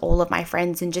out to all of my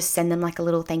friends and just send them like a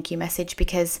little thank you message,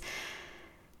 because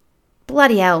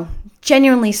bloody hell,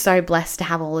 genuinely so blessed to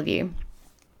have all of you.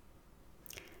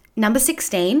 Number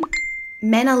 16,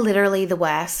 men are literally the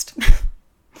worst.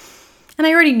 And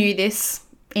I already knew this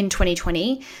in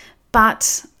 2020,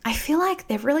 but I feel like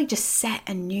they've really just set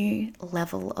a new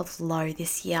level of low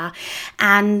this year.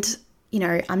 And, you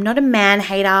know, I'm not a man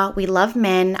hater. We love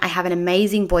men. I have an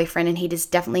amazing boyfriend, and he does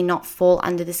definitely not fall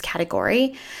under this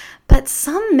category. But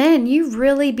some men, you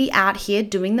really be out here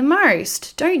doing the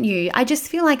most, don't you? I just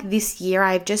feel like this year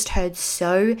I've just heard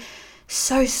so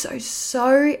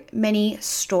many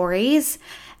stories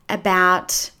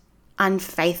about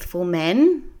unfaithful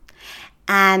men,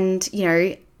 and, you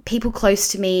know, people close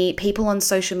to me, people on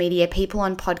social media, people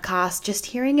on podcasts, just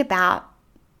hearing about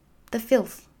the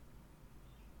filth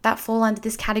that fall under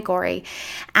this category.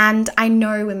 And I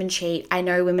know women cheat. I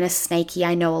know women are snaky.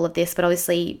 I know all of this, but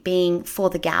obviously being For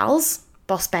the Gals,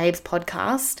 Boss Babes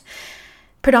podcast,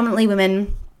 predominantly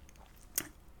women,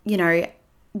 you know,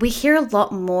 we hear a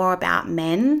lot more about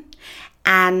men,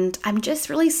 and I'm just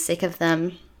really sick of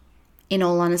them, in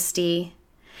all honesty.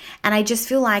 And I just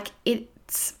feel like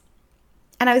it's,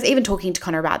 and I was even talking to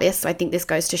Connor about this, so I think this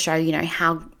goes to show, you know,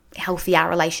 how healthy our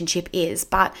relationship is.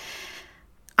 But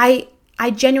I I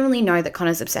genuinely know that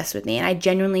Connor's obsessed with me, and I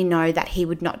genuinely know that he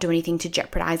would not do anything to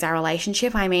jeopardize our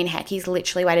relationship. I mean, heck, he's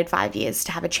literally waited 5 years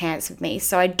to have a chance with me,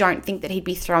 so I don't think that he'd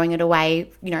be throwing it away,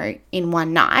 in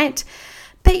one night.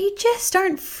 But you just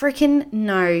don't freaking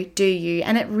know, do you?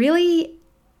 And it really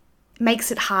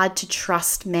makes it hard to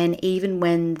trust men even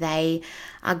when they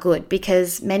are good,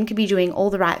 because men could be doing all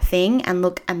the right thing and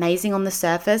look amazing on the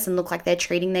surface and look like they're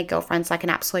treating their girlfriends like an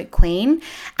absolute queen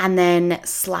and then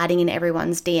sliding in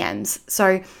everyone's DMs.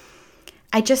 So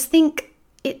I just think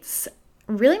it's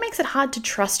really makes it hard to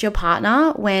trust your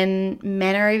partner when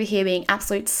men are over here being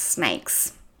absolute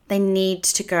snakes. They need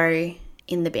to go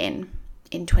in the bin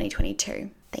in 2022.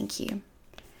 Thank you.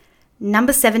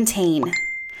 Number 17.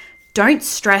 Don't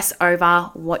stress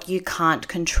over what you can't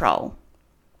control.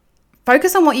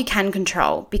 Focus on what you can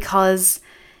control, because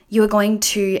you are going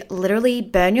to literally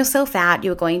burn yourself out.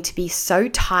 You are going to be so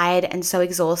tired and so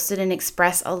exhausted and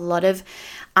express a lot of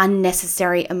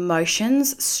unnecessary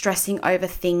emotions, stressing over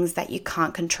things that you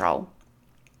can't control.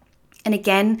 And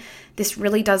again, this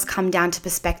really does come down to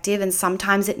perspective, and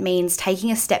sometimes it means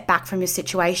taking a step back from your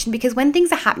situation, because when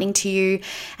things are happening to you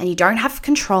and you don't have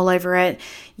control over it,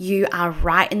 you are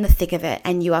right in the thick of it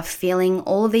and you are feeling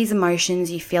all of these emotions.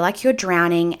 You feel like you're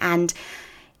drowning, and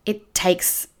it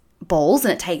takes balls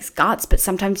and it takes guts, but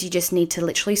sometimes you just need to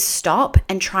literally stop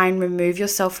and try and remove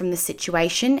yourself from the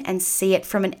situation and see it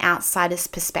from an outsider's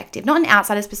perspective. Not an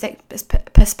outsider's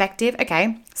perspective,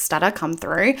 okay, stutter, come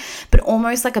through, but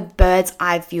almost like a bird's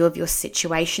eye view of your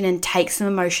situation, and take some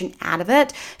emotion out of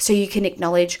it so you can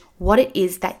acknowledge what it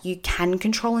is that you can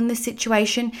control in this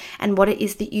situation and what it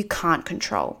is that you can't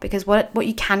control, because what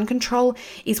you can control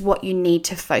is what you need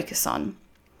to focus on.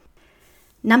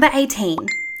 Number 18.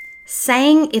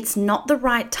 Saying it's not the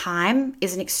right time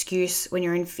is an excuse when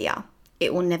you're in fear.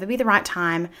 It will never be the right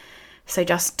time, so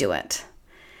just do it.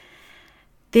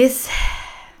 This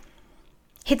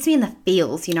hits me in the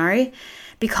feels,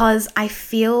 because I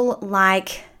feel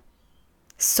like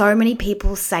so many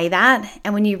people say that,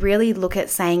 and when you really look at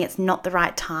saying it's not the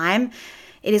right time,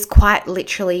 it is quite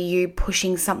literally you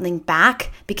pushing something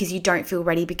back because you don't feel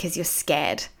ready, because you're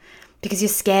scared. Because you're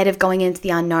scared of going into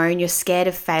the unknown, you're scared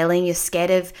of failing, you're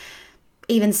scared of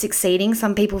even succeeding.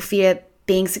 Some people fear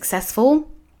being successful.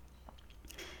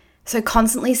 So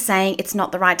constantly saying it's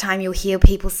not the right time, you'll hear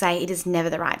people say it is never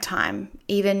the right time.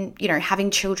 Even,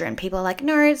 having children, people are like,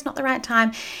 no, it's not the right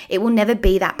time. It will never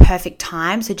be that perfect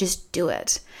time, so just do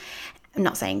it. I'm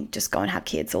not saying just go and have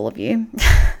kids, all of you.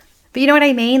 But you know what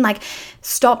I mean? Like,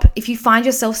 stop. If you find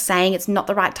yourself saying it's not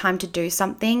the right time to do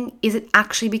something, is it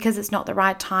actually because it's not the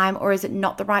right time, or is it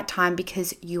not the right time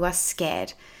because you are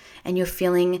scared and you're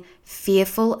feeling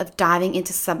fearful of diving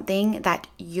into something that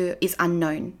is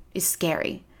unknown, is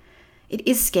scary? It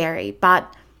is scary,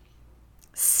 but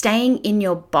staying in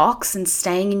your box and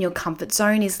staying in your comfort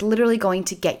zone is literally going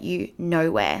to get you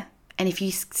nowhere. And if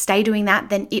you stay doing that,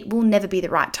 then it will never be the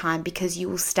right time, because you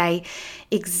will stay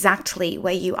exactly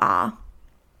where you are.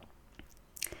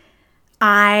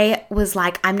 I was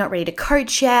like, I'm not ready to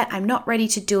coach yet. I'm not ready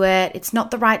to do it. It's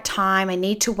not the right time. I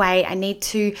need to wait. I need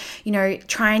to,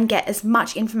 try and get as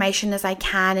much information as I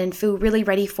can and feel really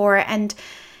ready for it. And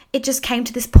it just came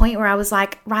to this point where I was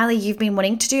like, Riley, you've been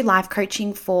wanting to do life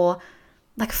coaching for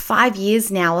like 5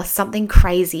 years now or something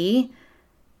crazy.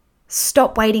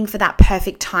 Stop waiting for that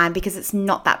perfect time, because it's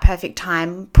not that perfect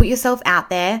time. Put yourself out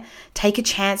there, take a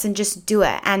chance and just do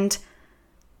it. And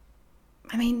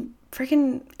I mean,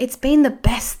 freaking, it's been the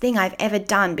best thing I've ever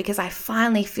done, because I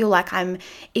finally feel like I'm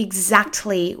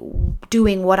exactly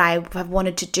doing what I have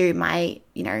wanted to do my,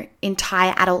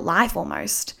 entire adult life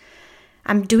almost.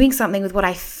 I'm doing something with what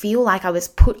I feel like I was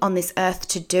put on this earth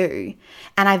to do.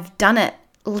 And I've done it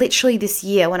literally this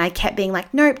year, when I kept being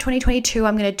like, nope, 2022,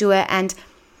 I'm going to do it. And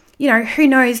who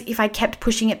knows if I kept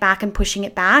pushing it back and pushing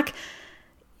it back.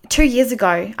 2 years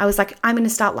ago, I was like, I'm going to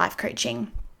start life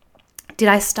coaching. Did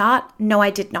I start? No, I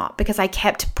did not, because I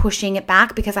kept pushing it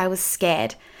back because I was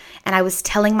scared. And I was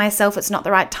telling myself it's not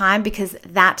the right time, because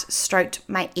that stroked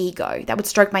my ego. That would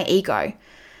stroke my ego,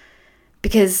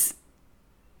 because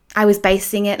I was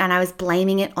basing it and I was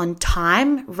blaming it on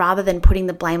time rather than putting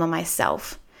the blame on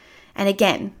myself. And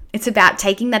again, it's about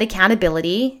taking that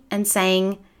accountability and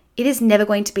saying, it is never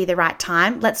going to be the right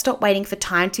time. Let's stop waiting for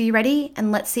time to be ready,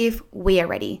 and let's see if we are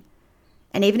ready.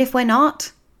 And even if we're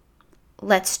not,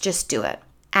 let's just do it.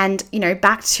 And,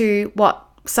 back to what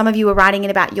some of you were writing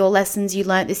in about your lessons you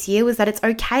learned this year, was that it's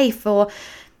okay for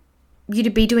you to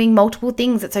be doing multiple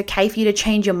things. It's okay for you to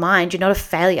change your mind. You're not a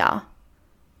failure.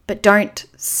 But don't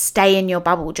stay in your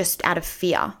bubble just out of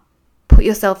fear. Put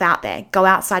yourself out there. Go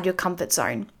outside your comfort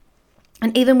zone.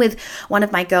 And even with one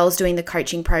of my girls doing the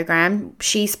coaching program,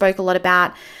 she spoke a lot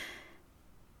about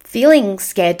feeling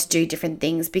scared to do different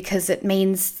things because it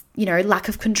means, lack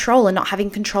of control and not having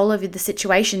control over the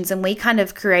situations. And we kind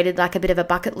of created like a bit of a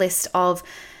bucket list of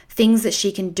things that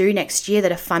she can do next year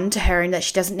that are fun to her and that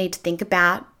she doesn't need to think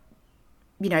about,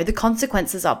 the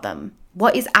consequences of them.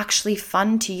 What is actually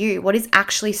fun to you? What is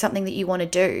actually something that you want to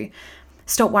do?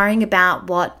 Stop worrying about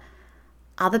what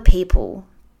other people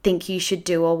think you should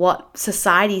do or what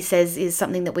society says is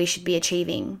something that we should be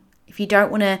achieving. If you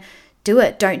don't want to do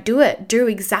it, don't do it. Do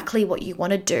exactly what you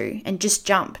want to do and just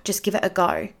jump. Just give it a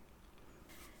go.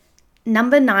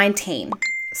 Number 19,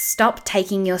 stop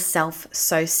taking yourself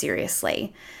so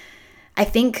seriously. I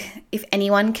think if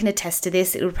anyone can attest to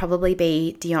this, it would probably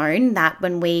be Dione, that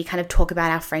when we kind of talk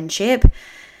about our friendship,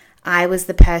 I was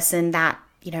the person that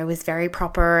was very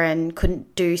proper and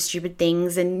couldn't do stupid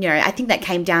things. And, I think that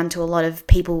came down to a lot of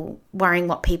people worrying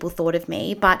what people thought of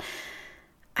me. But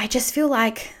I just feel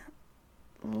like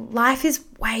life is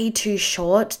way too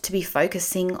short to be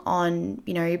focusing on,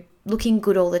 looking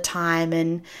good all the time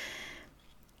and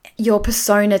your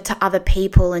persona to other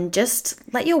people, and just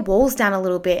let your walls down a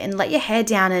little bit and let your hair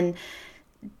down and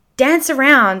dance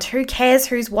around. Who cares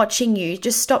who's watching you?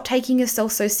 Just stop taking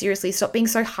yourself so seriously. Stop being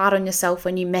so hard on yourself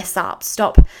when you mess up.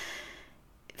 Stop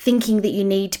thinking that you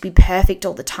need to be perfect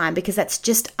all the time, because that's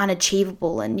just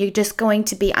unachievable and you're just going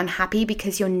to be unhappy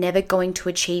because you're never going to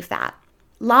achieve that.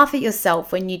 Laugh at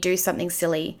yourself when you do something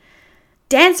silly.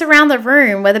 Dance around the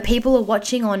room whether people are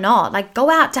watching or not. Like, go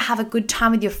out to have a good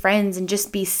time with your friends and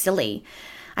just be silly.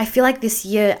 I feel like this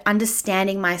year,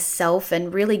 understanding myself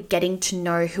and really getting to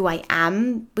know who I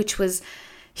am, which was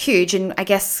huge. And I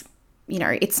guess,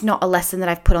 it's not a lesson that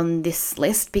I've put on this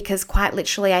list, because quite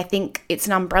literally, I think it's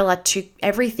an umbrella to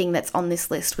everything that's on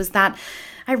this list, was that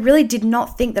I really did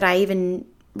not think that I even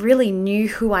really knew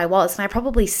who I was. And I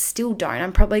probably still don't.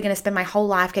 I'm probably going to spend my whole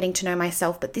life getting to know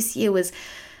myself. But this year was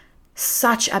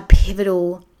such a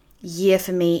pivotal year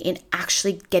for me in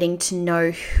actually getting to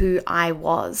know who I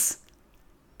was.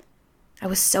 I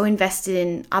was so invested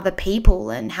in other people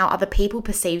and how other people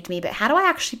perceived me, but how do I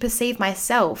actually perceive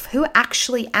myself? Who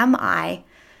actually am I?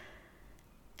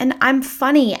 And I'm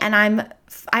funny and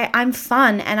I'm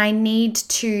fun, and I need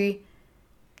to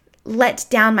let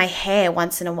down my hair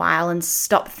once in a while and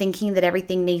stop thinking that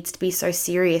everything needs to be so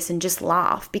serious and just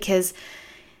laugh, because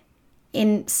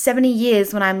in 70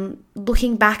 years, when I'm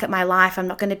looking back at my life, I'm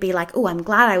not going to be like, oh, I'm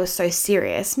glad I was so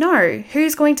serious. No,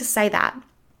 who's going to say that?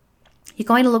 You're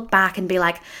going to look back and be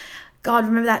like, God,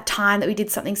 remember that time that we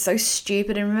did something so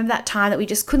stupid, and remember that time that we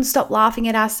just couldn't stop laughing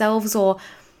at ourselves, or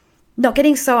not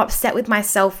getting so upset with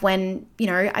myself when,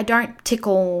 I don't tick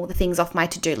all the things off my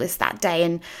to-do list that day,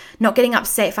 and not getting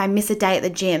upset if I miss a day at the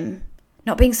gym,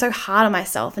 not being so hard on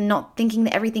myself and not thinking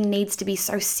that everything needs to be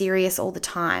so serious all the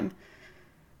time.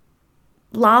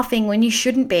 Laughing when you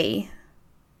shouldn't be.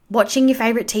 Watching your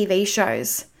favorite TV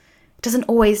shows. It doesn't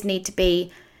always need to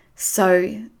be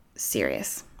so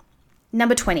serious.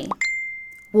 Number 20,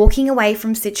 walking away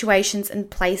from situations and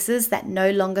places that no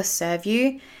longer serve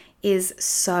you is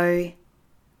so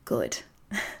good.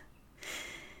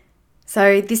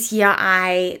 So this year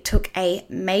I took a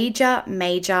major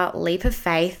leap of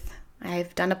faith.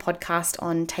 I've done a podcast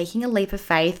on taking a leap of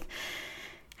faith,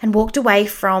 and walked away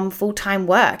from full-time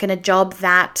work and a job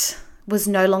that was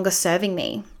no longer serving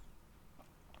me.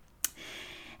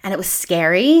 And it was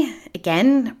scary.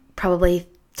 Again, probably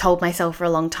told myself for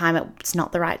a long time it's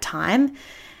not the right time.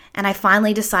 And I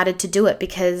finally decided to do it,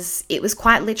 because it was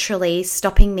quite literally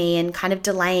stopping me and kind of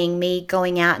delaying me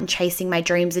going out and chasing my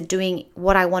dreams and doing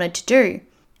what I wanted to do.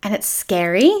 And it's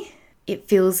scary. It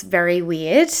feels very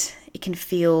weird. It can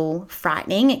feel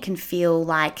frightening. It can feel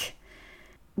like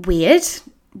weird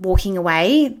walking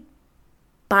away,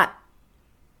 but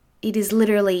it is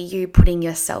literally you putting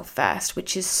yourself first,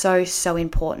 which is so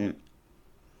important.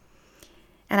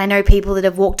 And I know people that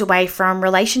have walked away from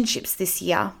relationships this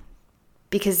year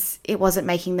because it wasn't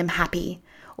making them happy,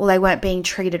 or they weren't being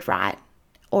treated right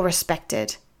or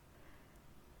respected.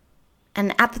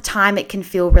 And at the time, it can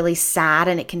feel really sad,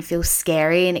 and it can feel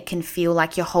scary, and it can feel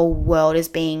like your whole world is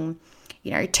being,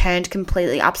 turned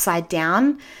completely upside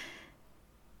down.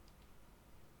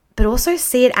 But also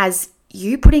see it as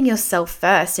you putting yourself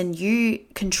first and you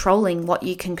controlling what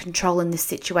you can control in this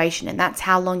situation. And that's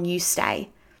how long you stay.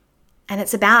 And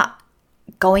it's about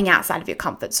going outside of your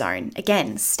comfort zone.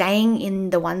 Again, staying in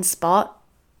the one spot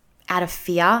out of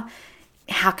fear.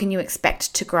 How can you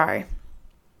expect to grow?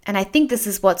 And I think this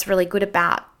is what's really good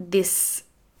about this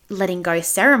letting go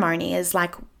ceremony, is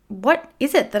like, what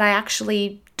is it that I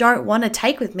actually don't want to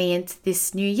take with me into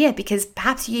this new year? Because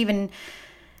perhaps you even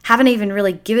haven't even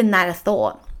really given that a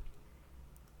thought.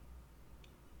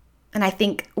 And I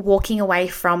think walking away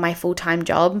from my full-time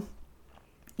job,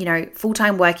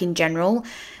 full-time work in general,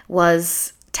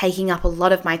 was taking up a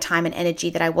lot of my time and energy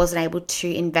that I wasn't able to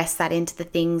invest that into the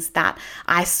things that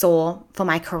I saw for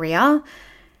my career.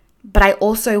 But I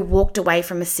also walked away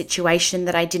from a situation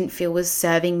that I didn't feel was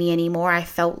serving me anymore. I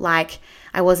felt like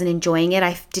I wasn't enjoying it.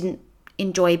 I didn't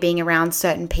enjoy being around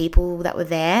certain people that were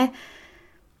there.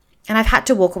 And I've had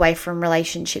to walk away from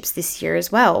relationships this year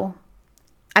as well.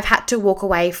 I've had to walk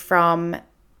away from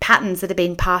patterns that have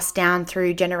been passed down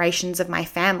through generations of my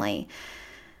family.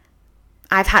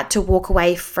 I've had to walk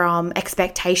away from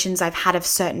expectations I've had of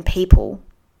certain people.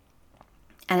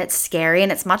 And it's scary,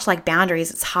 and it's much like boundaries.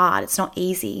 It's hard. It's not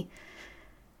easy.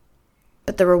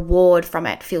 But the reward from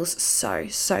it feels so,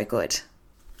 so good.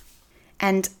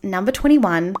 And number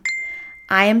 21,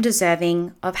 I am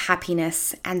deserving of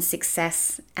happiness and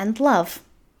success and love.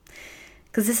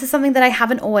 Because this is something that I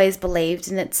haven't always believed,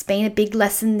 and it's been a big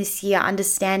lesson this year,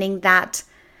 understanding that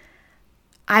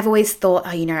I've always thought,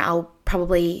 I'll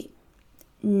probably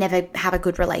never have a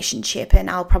good relationship, and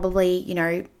I'll probably,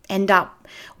 end up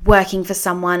working for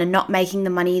someone and not making the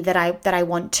money that I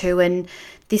want to. And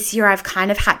this year I've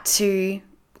kind of had to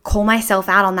call myself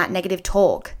out on that negative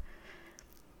talk.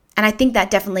 And I think that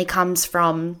definitely comes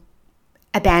from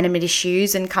abandonment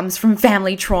issues and comes from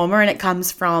family trauma, and it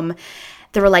comes from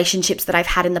the relationships that I've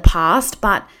had in the past.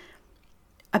 But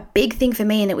a big thing for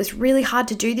me, and it was really hard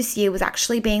to do this year, was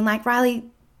actually being like, Riley,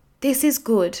 this is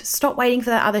good. Stop waiting for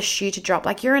the other shoe to drop.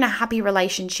 Like, you're in a happy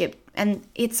relationship and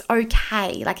it's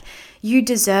okay. Like, you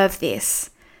deserve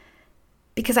this.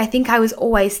 Because I think I was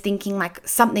always thinking like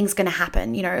something's going to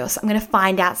happen, or I'm going to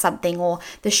find out something, or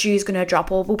the shoe's going to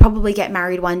drop, or we'll probably get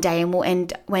married one day and we'll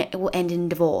end in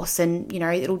divorce, and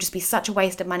it'll just be such a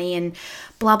waste of money and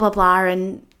blah blah blah.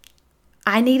 And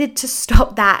I needed to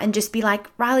stop that and just be like,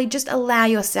 Riley, just allow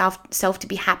yourself to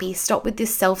be happy. Stop with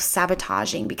this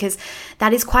self-sabotaging, because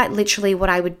that is quite literally what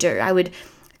I would do. I would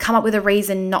come up with a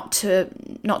reason not to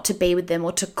be with them,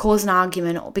 or to cause an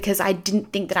argument, or because I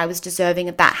didn't think that I was deserving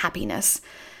of that happiness.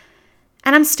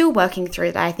 And I'm still working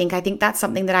through that. I think that's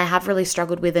something that I have really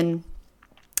struggled with, and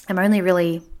I'm only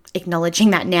really acknowledging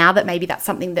that now, that maybe that's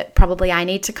something that probably I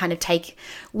need to kind of take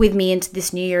with me into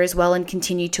this new year as well and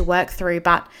continue to work through.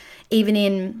 But even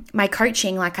in my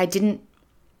coaching, like a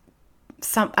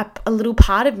little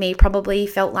part of me probably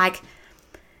felt like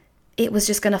it was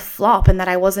just going to flop and that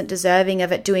I wasn't deserving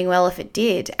of it doing well if it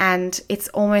did. And it's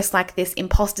almost like this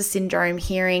imposter syndrome,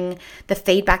 hearing the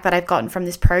feedback that I've gotten from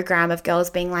this program of girls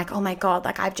being like, oh my God,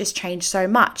 like I've just changed so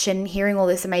much, and hearing all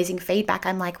this amazing feedback.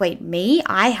 I'm like, wait, me?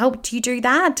 I helped you do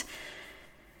that?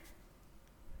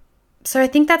 So I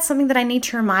think that's something that I need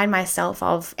to remind myself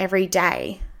of every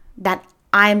day, that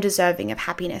I am deserving of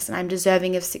happiness, and I'm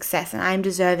deserving of success, and I'm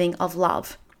deserving of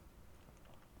love.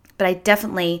 But I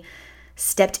definitely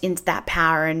stepped into that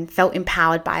power and felt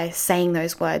empowered by saying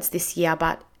those words this year.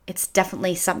 But it's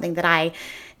definitely something that I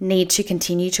need to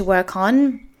continue to work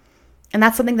on. And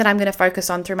that's something that I'm going to focus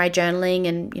on through my journaling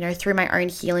and, through my own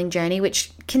healing journey,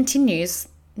 which continues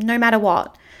no matter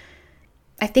what.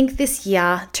 I think this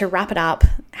year, to wrap it up,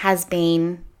 has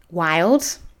been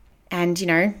wild. And,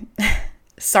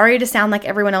 sorry to sound like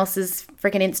everyone else's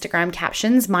freaking Instagram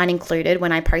captions, mine included,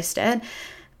 when I post it.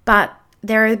 But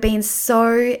there have been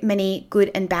so many good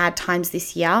and bad times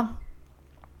this year.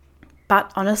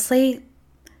 But honestly,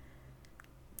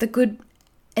 the good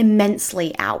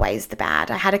immensely outweighs the bad.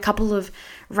 I had a couple of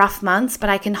rough months, but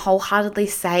I can wholeheartedly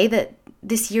say that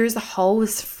this year as a whole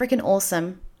was freaking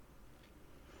awesome.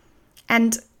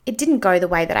 And it didn't go the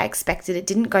way that I expected. It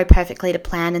didn't go perfectly to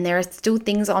plan. And there are still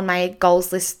things on my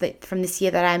goals list from this year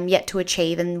that I'm yet to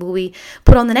achieve and will be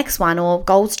put on the next one. Or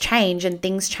goals change and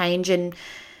things change and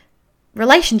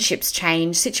relationships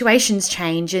change, situations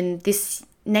change. And this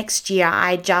next year,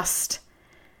 I just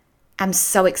am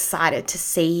so excited to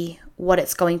see what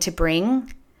it's going to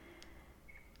bring.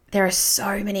 There are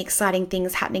so many exciting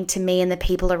things happening to me and the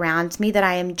people around me that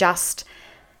I am just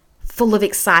full of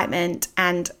excitement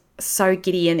and so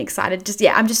giddy and excited.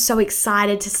 I'm just so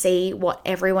excited to see what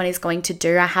everyone is going to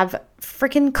do. I have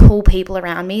freaking cool people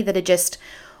around me that are just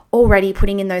already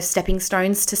putting in those stepping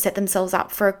stones to set themselves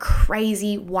up for a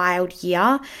crazy, wild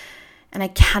year. And I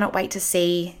cannot wait to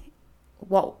see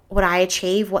what I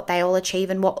achieve, what they all achieve,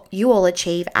 and what you all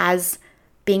achieve as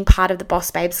being part of the Boss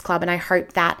Babes Club. And I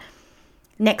hope that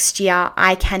next year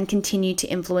I can continue to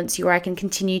influence you, or I can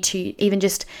continue to even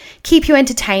just keep you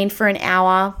entertained for an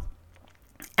hour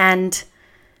and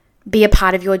be a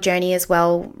part of your journey as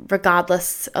well,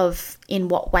 regardless of in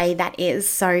what way that is.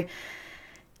 So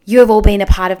you have all been a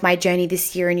part of my journey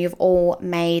this year, and you've all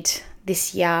made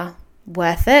this year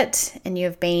worth it, and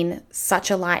you've been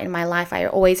such a light in my life. I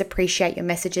always appreciate your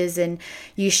messages and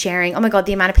you sharing. Oh my God,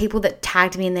 the amount of people that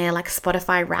tagged me in there, like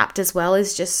Spotify Wrapped as well,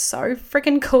 is just so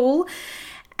freaking cool.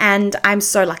 And I'm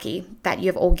so lucky that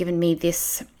you've all given me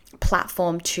this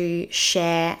platform to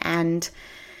share and,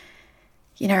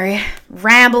 you know,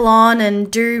 ramble on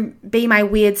and be my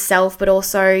weird self, but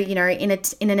also, you know, in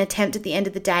an attempt at the end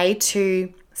of the day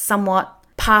to somewhat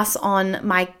pass on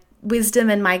my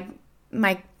wisdom and my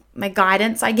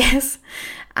guidance, I guess.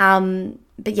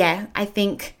 But yeah, I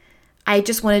think I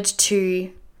just wanted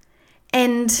to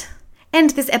end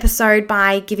this episode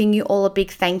by giving you all a big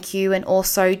thank you, and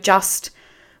also just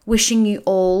wishing you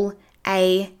all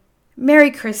a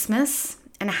Merry Christmas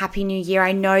and a Happy New Year.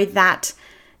 I know that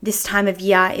this time of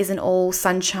year isn't all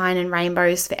sunshine and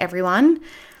rainbows for everyone.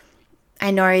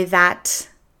 I know that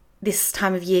this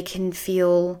time of year can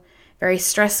feel very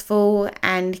stressful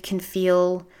and can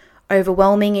feel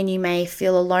overwhelming, and you may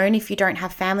feel alone if you don't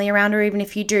have family around, or even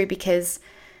if you do, because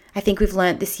I think we've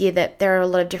learnt this year that there are a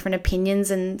lot of different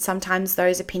opinions, and sometimes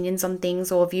those opinions on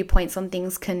things or viewpoints on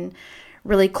things can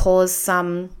really cause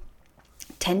some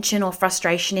tension or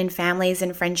frustration in families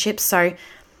and friendships. So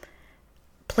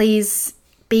please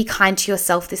be kind to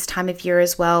yourself this time of year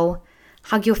as well.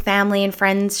 Hug your family and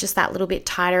friends just that little bit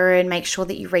tighter, and make sure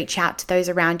that you reach out to those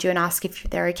around you and ask if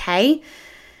they're okay.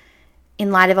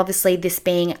 In light of obviously this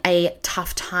being a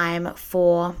tough time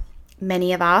for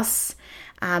many of us,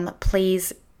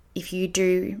 please, if you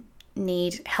do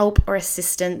need help or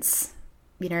assistance,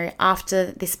 you know,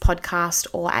 after this podcast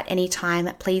or at any time,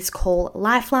 please call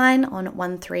Lifeline on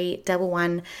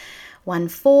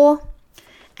 131114.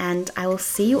 And I will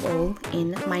see you all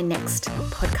in my next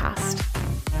podcast.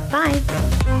 Bye.